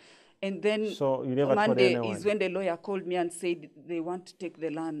night. And then so you never Monday told anyone? is when the lawyer called me and said they want to take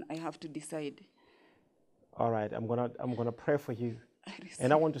the land. I have to decide. All right, I'm gonna pray for you.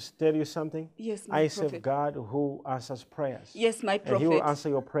 And I want to tell you something. Yes, my I prophet. serve God who answers prayers. Yes, my prophet. And He will answer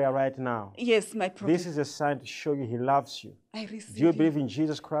your prayer right now. Yes, my prophet. This is a sign to show you He loves you. I receive. Do you believe in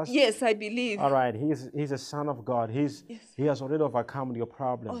Jesus Christ? Yes, I believe. All right, He's a Son of God. He has already overcome your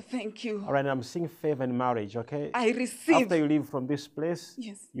problem. Oh, thank you. All right, I'm seeing favor in marriage, okay? I receive. After you leave from this place,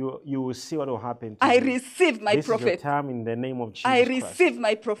 yes, you will see what will happen to I you. receive, my this prophet. This is your time in the name of Jesus I Christ. receive,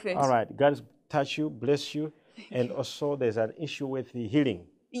 my prophet. All right, God touch you, bless you. And also there's an issue with the healing.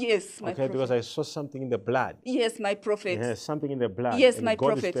 Yes, my prophet. Because I saw something in the blood. Yes, my prophet. Yes, something in the blood. Yes, and my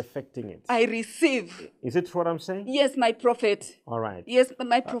God prophet. is perfecting it. I receive. Is it what I'm saying? Yes, my prophet. All right. Yes,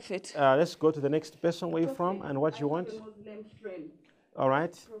 my prophet. Let's go to the next person. Where you from and what you want? I have a Muslim friend. All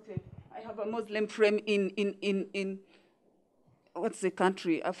right. Prophet. I have a Muslim friend in what's the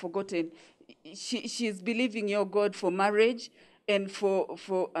country? I've forgotten. She's believing your God for marriage and for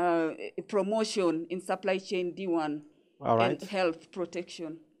promotion in supply chain D1. All right. And health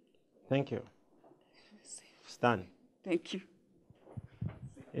protection. Thank you. It's done. Thank you.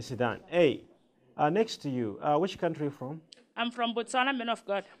 It's done. Hey, next to you, which country are you from? I'm from Botswana, man of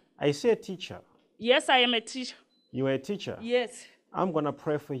God. I see a teacher. Yes, I am a teacher. You are a teacher? Yes. I'm going to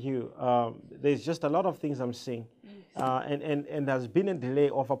pray for you. There's just a lot of things I'm seeing. And there's been a delay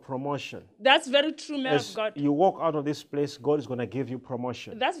of a promotion. That's very true, man of God. You walk out of this place, God is going to give you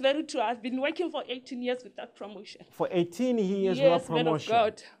promotion. That's very true. I've been working for 18 years without promotion. For 18 years yes, without promotion. Man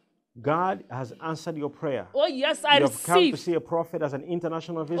of God. God has answered your prayer. Oh, yes, I receive. You have come to see a prophet as an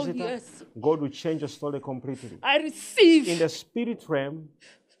international visitor. Oh, yes. God will change your story completely. I receive. In the spirit realm,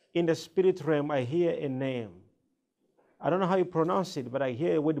 In the spirit realm, I hear a name. I don't know how you pronounce it, but I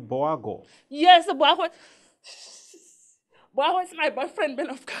hear it with Boago. Yes, Boago. Boago is my boyfriend, man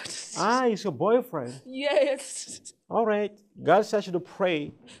of God. Ah, he's your boyfriend. Yes. All right. God says you to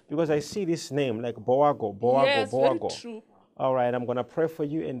pray because I see this name like Boago, Boago, Yes, Boago. very true. All right, I'm going to pray for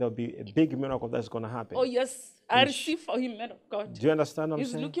you and there'll be a big miracle that's going to happen. Oh, yes. I receive for him, man of God. Do you understand what I'm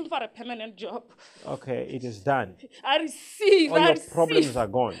He's saying? looking for a permanent job. Okay, it is done. I receive. All I your receive. problems are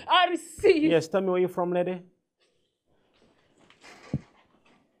gone. I receive. Yes, tell me where you're from, lady.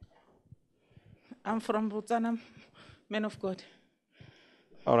 I'm from Botswana, man of God.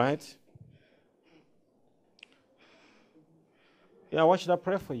 All right. Yeah, what should I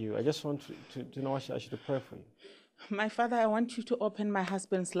pray for you? I just want to know what I should pray for you. My father, I want you to open my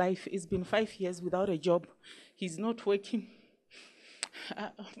husband's life. It's been 5 years without a job. He's not working.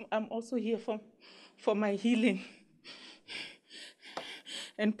 I'm also here for my healing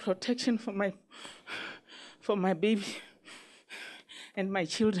and protection for my baby and my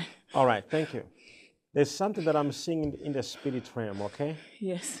children. All right, thank you. There's something that I'm seeing in the spirit realm, okay?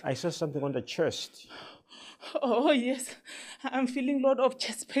 Yes. I saw something on the chest. Oh, yes. I'm feeling a lot of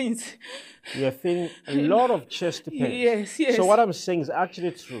chest pains. You're feeling a lot of chest pains. Yes, yes. So what I'm saying is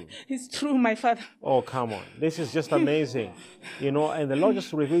actually true. It's true, my father. Oh, come on. This is just amazing. You know, and the Lord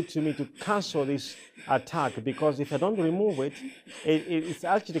just revealed to me to cancel this attack because if I don't remove it, it's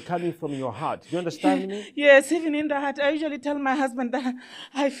actually coming from your heart. Do you understand me? Yes, even in the heart. I usually tell my husband that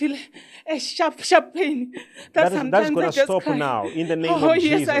I feel a sharp pain. That's going to stop cry. now in the name Oh, of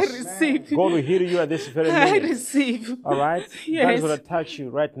Jesus. yes, I receive. God will heal you at this very I minute. receive. All right? Yes. God is going to touch you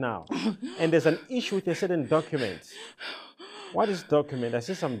right now. And there's an issue with a certain document. What is document? I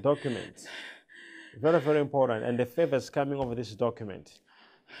see some documents. Very, very important. And the favor is coming over this document.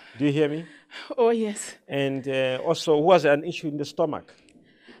 Do you hear me? Oh, yes. And also, who has an issue in the stomach?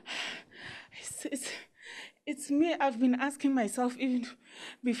 It's me. I've been asking myself even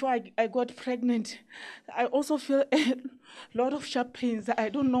before I got pregnant. I also feel a lot of sharp pains. I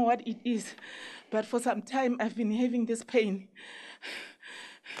don't know what it is. But for some time, I've been having this pain.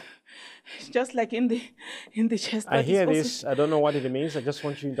 Just like in the chest. I hear this. I don't know what it means. I just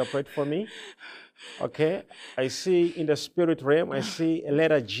want you to interpret for me. Okay? I see in the spirit realm, I see a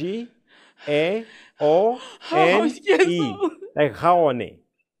letter G, A, O, N, E. Like Haone.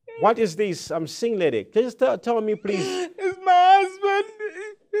 What is this? I'm seeing, lady. Can you just tell me, please? It's my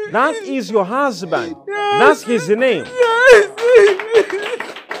husband. That is your husband. That's his name.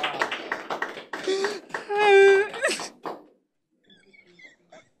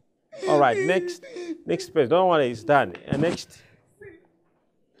 All right, next page. Don't worry, it's done. Next.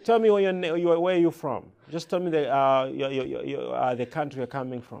 Tell me where you're from. Just tell me the country you're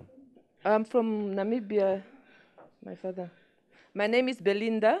coming from. I'm from Namibia, my father. My name is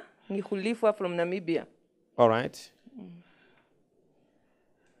Belinda Ngihulifwa from Namibia. All right.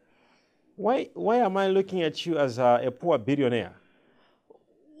 Why am I looking at you as a poor billionaire?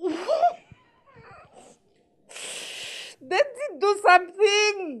 They did do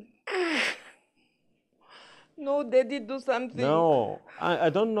something. No, they did do something. No, I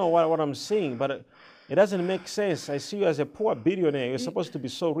don't know what I'm seeing, but it doesn't make sense. I see you as a poor billionaire. You're supposed to be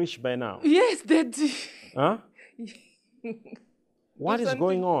so rich by now. Yes, they did. Huh? What is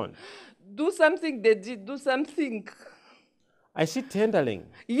going on? Do something, they did. Do something. I see tendering.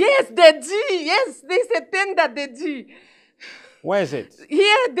 Yes, they did. Yes, they said tender, they did. Where is it?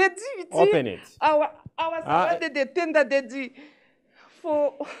 Here, they did. Open it. I was awarded the tender, they did.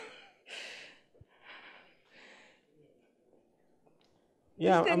 For...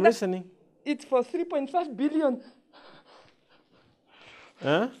 Yeah, I'm listening. It's for 3.5 billion.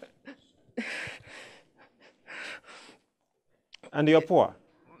 Huh? And you're poor?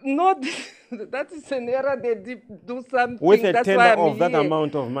 No, that is an error. They did do something. With a That's tender why I'm of that here.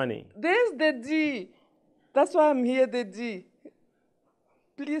 amount of money? There's the D. That's why I'm here, the D.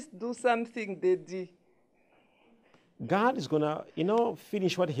 Please do something, the D. God is going to,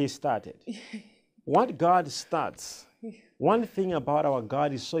 finish what he started. What God starts, one thing about our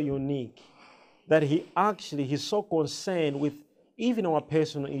God is so unique that he's so concerned with even our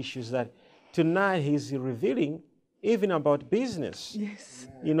personal issues that tonight he's revealing even about business. Yes.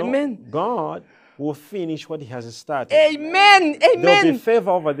 Amen. God will finish what he has started. Amen. Amen. There'll be favor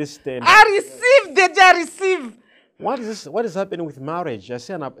over this stand. I receive, the D, I receive. What is happening with marriage? I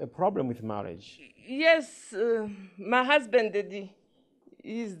see a problem with marriage. Yes, my husband, Daddy,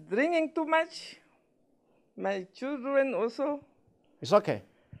 is drinking too much. My children also. It's okay.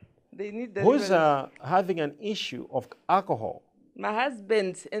 They need the Who's having an issue of alcohol? My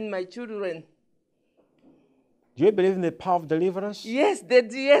husband and my children. Do you believe in the power of deliverance? Yes,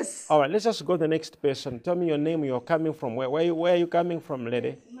 Daddy, yes. All right, let's just go to the next person. Tell me your name, you're coming from. Where are you coming from,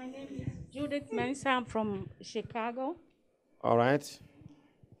 lady? My name is Judith Mensah. I'm from Chicago. All right.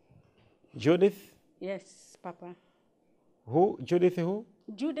 Judith? Yes, Papa. Who? Judith who?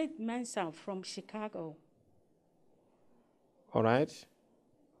 Judith Mensah from Chicago. All right.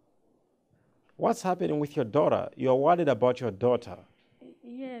 What's happening with your daughter? You're worried about your daughter.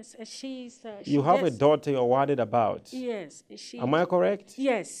 Yes, she's. You have a daughter you're worried about. Yes, she. Am I correct?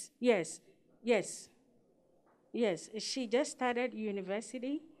 Yes, yes, yes, yes. She just started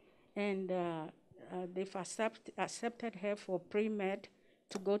university, and they've accepted her for pre-med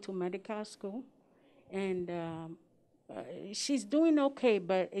to go to medical school, and she's doing okay.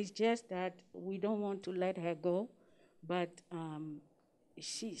 But it's just that we don't want to let her go. But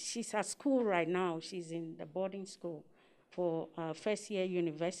she's at school right now. She's in the boarding school for first year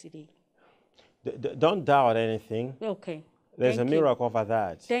university. Don't doubt anything. Okay. There's Thank a miracle over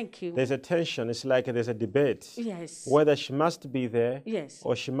that. Thank you. There's a tension. It's like there's a debate. Yes. Whether she must be there Yes.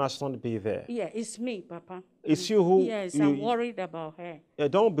 or she must not be there. Yeah, it's me, Papa. It's you who... Yes, I'm worried about her.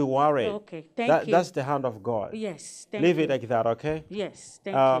 Don't be worried. Okay, thank you. That's the hand of God. Yes, thank Leave you. it like that, okay? Yes,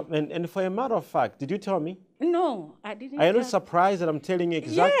 thank you. And for a matter of fact, did you tell me? No, I didn't. Are you not tell- surprised that I'm telling you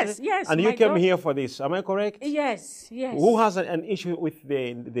exactly? Yes, yes. And you my came daughter- here for this, am I correct? Yes, yes. Who has an issue with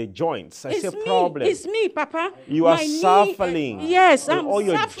the joints? I see a It's me. problem. It's me, Papa. You are My knee- suffering. Yes, with I'm all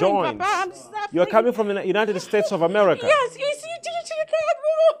your suffering, joints. Papa. I'm suffering. You're coming from the United States of America. Yes, it's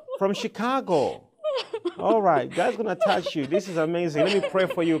Chicago. From Chicago. All right, God's gonna touch you. This is amazing. Let me pray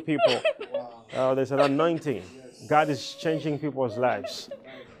for you, people. There's an anointing. God is changing people's lives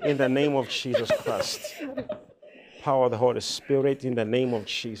in the name of Jesus Christ. Power of the Holy Spirit in the name of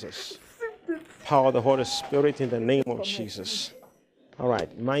Jesus. Power of the Holy Spirit in the name of Jesus. All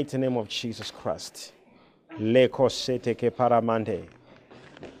right, mighty name of Jesus Christ. Leko seteke paramande.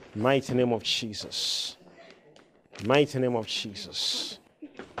 Mighty name of Jesus. Mighty name of Jesus.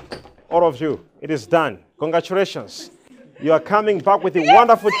 All of you, it is done. Congratulations. You are coming back with a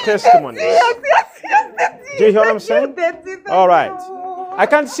wonderful testimony. Do you hear what I'm saying? All right. I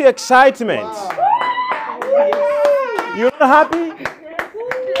can see excitement. You're not happy?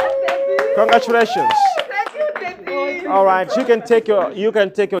 Congratulations. All right, you can take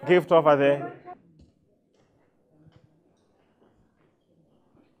your gift over there.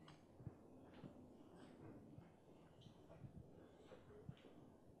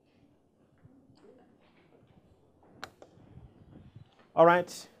 All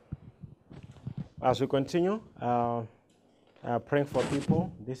right. As we continue praying for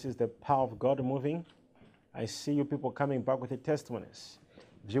people, this is the power of God moving. I see you people coming back with the testimonies.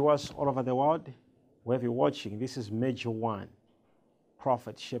 Viewers all over the world, wherever you're watching, this is Major One,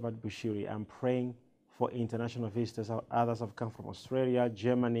 Prophet Shepherd Bushiri. I'm praying for international visitors. Others have come from Australia,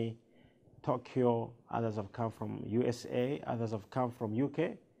 Germany, Tokyo. Others have come from USA. Others have come from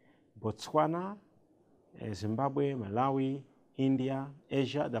UK, Botswana, Zimbabwe, Malawi, India,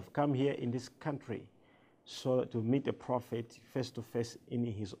 Asia. They've come here in this country so to meet the prophet face to face in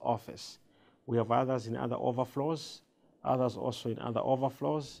his office. We have others in other overflows, others also in other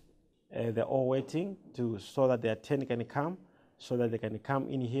overflows. They're all waiting so that their turn can come, so that they can come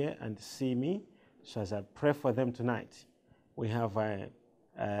in here and see me. So as I pray for them tonight, we have a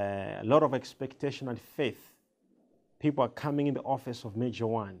lot of expectation and faith. People are coming in the office of Major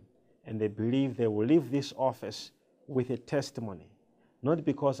One, and they believe they will leave this office with a testimony. Not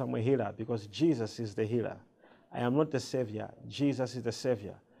because I'm a healer, because Jesus is the healer. I am not the Savior. Jesus is the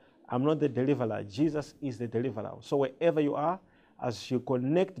Savior. I'm not the deliverer. Jesus is the deliverer. So wherever you are, as you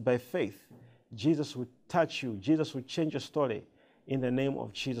connect by faith, Jesus will touch you. Jesus will change your story in the name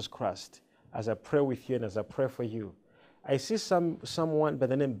of Jesus Christ. As I pray with you and as I pray for you, I see someone by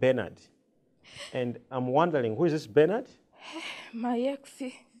the name Bernard. And I'm wondering, who is this Bernard? My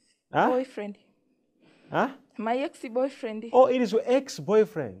ex-boyfriend. Huh? My ex-boyfriend. Oh, it is your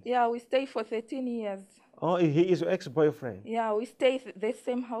ex-boyfriend. Yeah, we stayed for 13 years. Oh, he is your ex-boyfriend. Yeah, we stayed the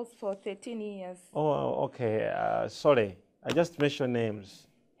same house for 13 years. Oh, okay. Sorry, I just mentioned names.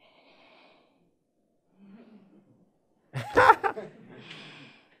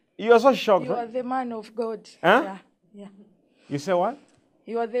 You are so shocked. You are the man of God. Huh? Yeah, yeah. You say what?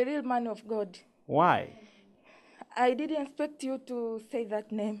 You are the real man of God. Why? I didn't expect you to say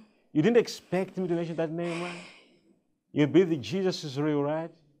that name. You didn't expect me to mention that name, right? You believe that Jesus is real,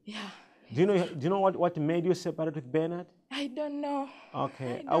 right? Yeah. Do you know what made you separate with Bernard? I don't know.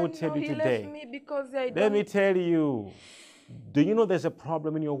 Okay, I will tell you He today. left me because I don't. Let me tell you. Do you know there's a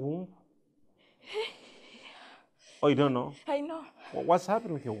problem in your womb? Oh, you don't know? I know. What's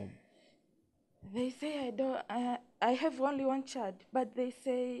happened with your womb? They say I have only one child, but they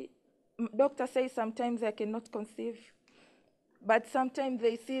say, doctor says sometimes I cannot conceive. But sometimes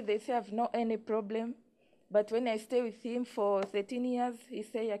they say I've no any problem. But when I stay with him for 13 years, he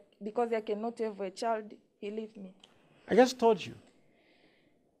say because I cannot have a child, he leave me. I just told you.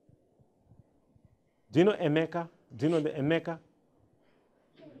 Do you know Emeka? Do you know the Emeka?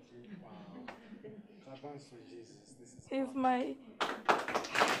 He's my...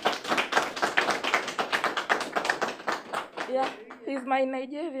 Yeah, he's my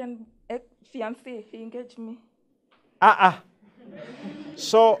Nigerian fiancé. He engaged me.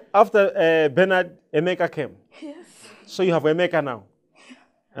 So after Bernard, Emeka came? Yes. So you have Emeka now?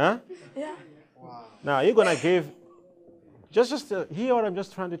 Huh? Yeah. Now you're going to give... Just hear what I'm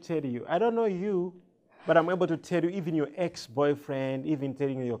just trying to tell you. I don't know you, but I'm able to tell you, even your ex-boyfriend, even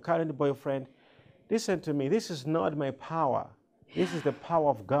telling you your current boyfriend, listen to me, this is not my power. This is the power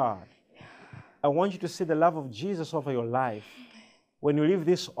of God. I want you to see the love of Jesus over your life. When you leave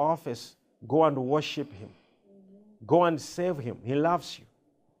this office, go and worship him. Go and save him. He loves you.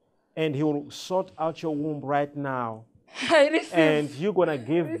 And he will sort out your womb right now. I receive. And you're going to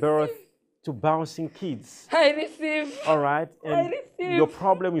give birth to bouncing kids. I receive. All right? And I receive. your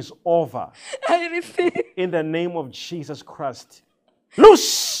problem is over. I receive. In the name of Jesus Christ.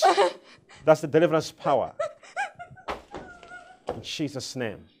 Loose! That's the deliverance power. In Jesus'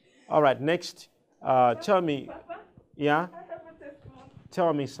 name. All right, next. Tell me. Yeah?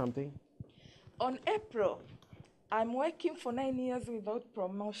 Tell me something. On April, I'm working for 9 years without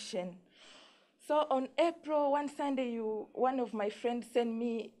promotion. So on April, one Sunday, one of my friends sent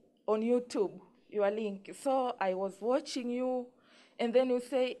me on YouTube your link. So I was watching you, and then you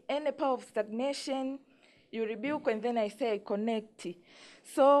say, any power of stagnation, you rebuke, and then I say, I connect.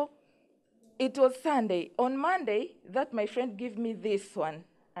 So it was Sunday. On Monday, that my friend gave me this one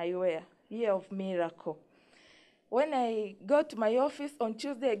I wear, Year of Miracle. When I go to my office on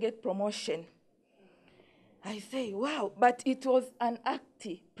Tuesday, I get promotion. I say, wow, but it was an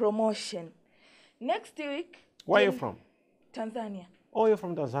active promotion. Next week. Where are you from? Tanzania. Oh, you're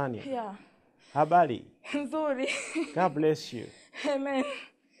from Tanzania. Yeah. Habari. Nzuri. God bless you. Amen.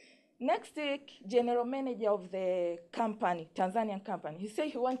 Next week, general manager of the company, Tanzanian company, he said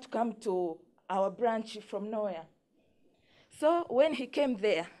he wants to come to our branch from nowhere. So when he came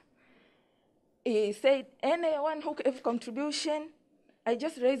there, he said, anyone who have contribution, I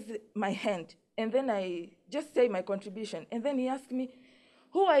just raised my hand. And then I just say my contribution. And then he asked me,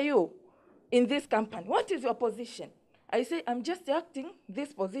 who are you in this company? What is your position? I say, I'm just acting.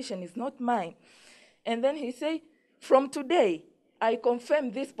 This position is not mine. And then he say, from today, I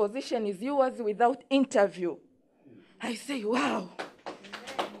confirm this position is yours without interview. I say, wow,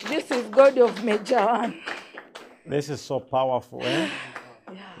 this is God of Major One. This is so powerful, eh?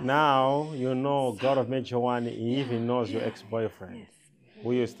 Yeah. Now you know God of Major One, he even knows your ex-boyfriend,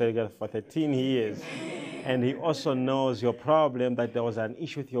 who you stayed together for 13 years. And he also knows your problem, that there was an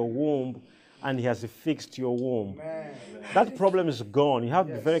issue with your womb, and he has fixed your womb. Amen. That problem is gone. You have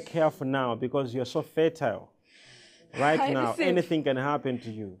to be very careful now because you're so fertile. Right now, anything can happen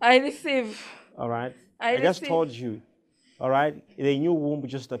to you. I receive. All right? I just told you. All right? The new womb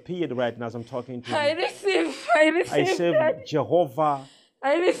just appeared right now as I'm talking to you. I receive. I receive. I say Jehovah.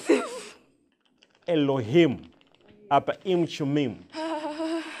 I receive. Elohim. Apaim Shumim.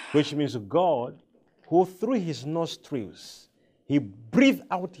 Which means God, who through his nostrils, he breathed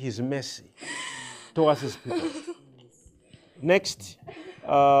out his mercy towards his people. Next,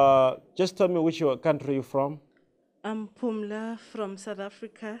 just tell me which country you're from. I'm Pumla from South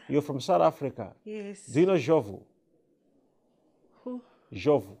Africa. You're from South Africa? Yes. Do you know Jovu? Who?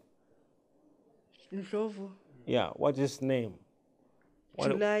 Jovu. Ndlovu. Yeah, what's his name?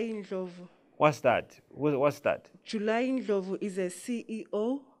 July Ndlovu. What's that? What's that? July Ndlovu is a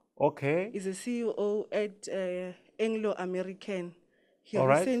CEO. Okay. Is a CEO at Anglo-American. He All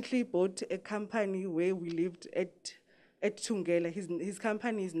right. recently bought a company where we lived at Tungela. His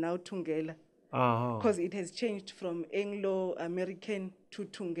company is now Tungela. Because it has changed from Anglo-American to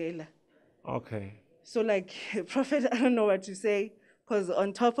Tungela. Okay. So like, Prophet, I don't know what to say, because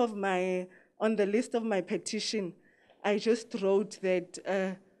on the list of my petition, I just wrote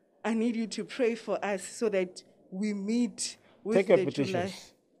that I need you to pray for us so that we meet with Take your the petitions. July.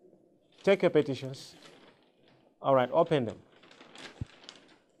 Take your petitions. All right, open them.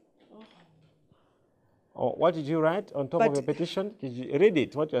 Oh, what did you write on top of your petition? Did you read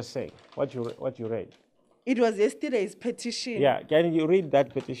it, what you're saying, what you read? It was yesterday's petition. Yeah, can you read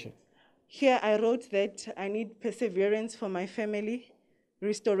that petition? Here I wrote that I need perseverance for my family,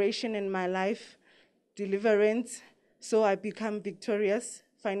 restoration in my life, deliverance, so I become victorious,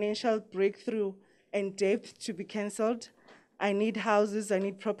 financial breakthrough and debt to be cancelled. I need houses, I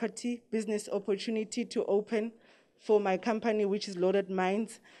need property, business opportunity to open for my company, which is Loaded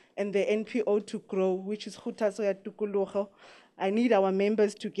Mines, and the NPO to grow, which is Khutazo ya Tikologo. I need our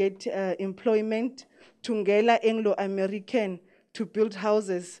members to get employment, Tungela Anglo-American, to build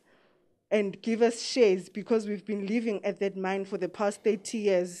houses and give us shares because we've been living at that mine for the past 30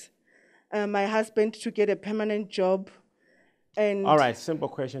 years. My husband to get a permanent job. And all right, simple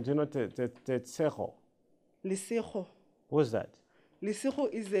question. Do you know the Tseho? Lesego. What's that? Lesego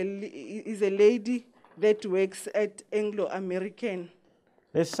is a lady that works at Anglo-American.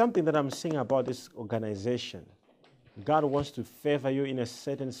 There's something that I'm seeing about this organization. God wants to favor you in a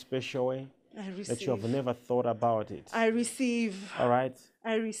certain special way that you have never thought about it. I receive. All right?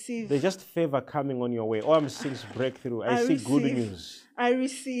 I receive. There's just favor coming on your way. All I'm seeing is breakthrough. I see good news. I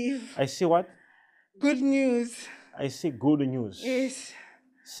receive. I see what? Good news. I see good news. Yes.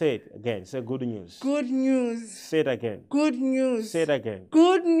 Say it again. Say good news. Good news. Say it again. Good news. Say it again.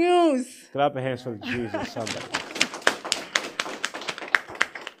 Good news. Clap your hands for Jesus, somebody.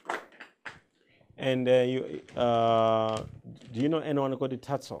 And do you know anyone called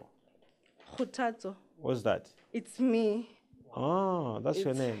Tatso? Khutazo. What's that? It's me. Oh, that's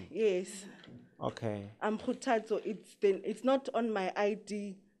your name. Yes. Okay. I'm Khutazo. It's not on my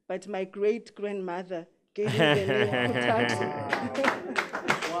ID, but my great-grandmother gave me the name Khutazo.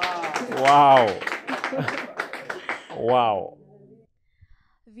 Wow. Wow.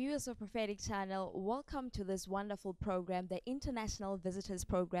 Viewers of Prophetic Channel, welcome to this wonderful program, the International Visitors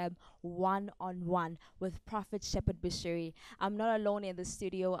Program, One-on-One with Prophet Shepherd Bushiri. I'm not alone in the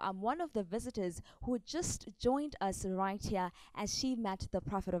studio. I'm one of the visitors who just joined us right here as she met the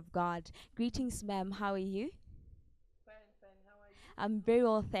Prophet of God. Greetings, ma'am. How are you? Fine. How are you? I'm very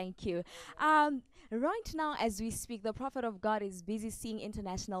well, thank you. Right now, as we speak, the Prophet of God is busy seeing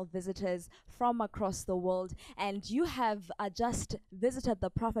international visitors from across the world, and you have just visited the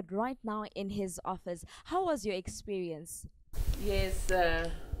Prophet right now in his office. How was your experience? Yes,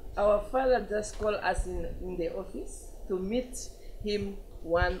 our father just called us in the office to meet him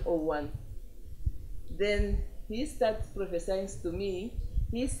one-on-one. Then he started prophesying to me.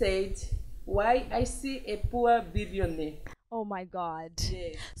 He said, "Why I see a poor billionaire." Oh my God.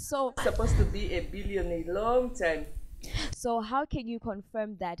 Yes. So supposed to be a billionaire long time. So how can you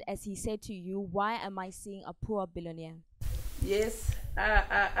confirm that, as he said to you, why am I seeing a poor billionaire? Yes,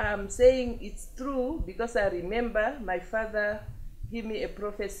 I'm saying it's true because I remember my father gave me a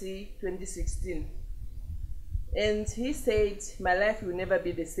prophecy 2016. And he said my life will never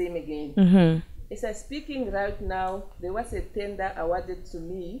be the same again. Mm-hmm. As I'm speaking right now, there was a tender awarded to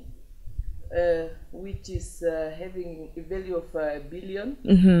me, which is having a value of $1 billion,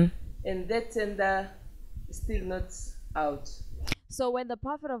 and that tender is still not out. So when the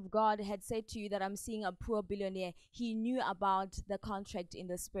Prophet of God had said to you that I'm seeing a poor billionaire, he knew about the contract in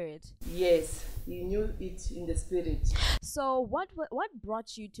the spirit? Yes, he knew it in the spirit. So what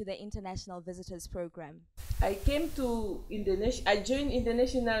brought you to the International Visitors Program? I came to Indonesia. I joined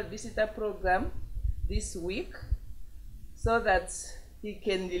International Visitor Program this week so that he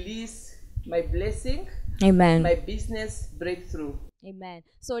can release my blessing, Amen, my business breakthrough. Amen.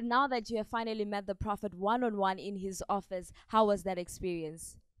 So now that you have finally met the Prophet one-on-one in his office, how was that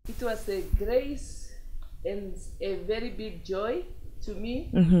experience? It was a grace and a very big joy to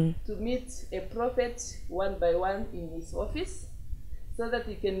me to meet a prophet one by one in his office so that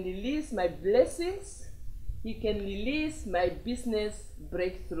he can release my blessings, he can release my business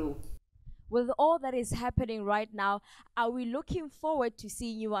breakthrough. With all that is happening right now, are we looking forward to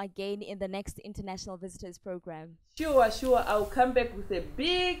seeing you again in the next International Visitors Program? Sure. I'll come back with a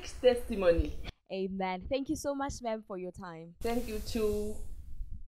big testimony. Amen. Thank you so much, ma'am, for your time. Thank you too.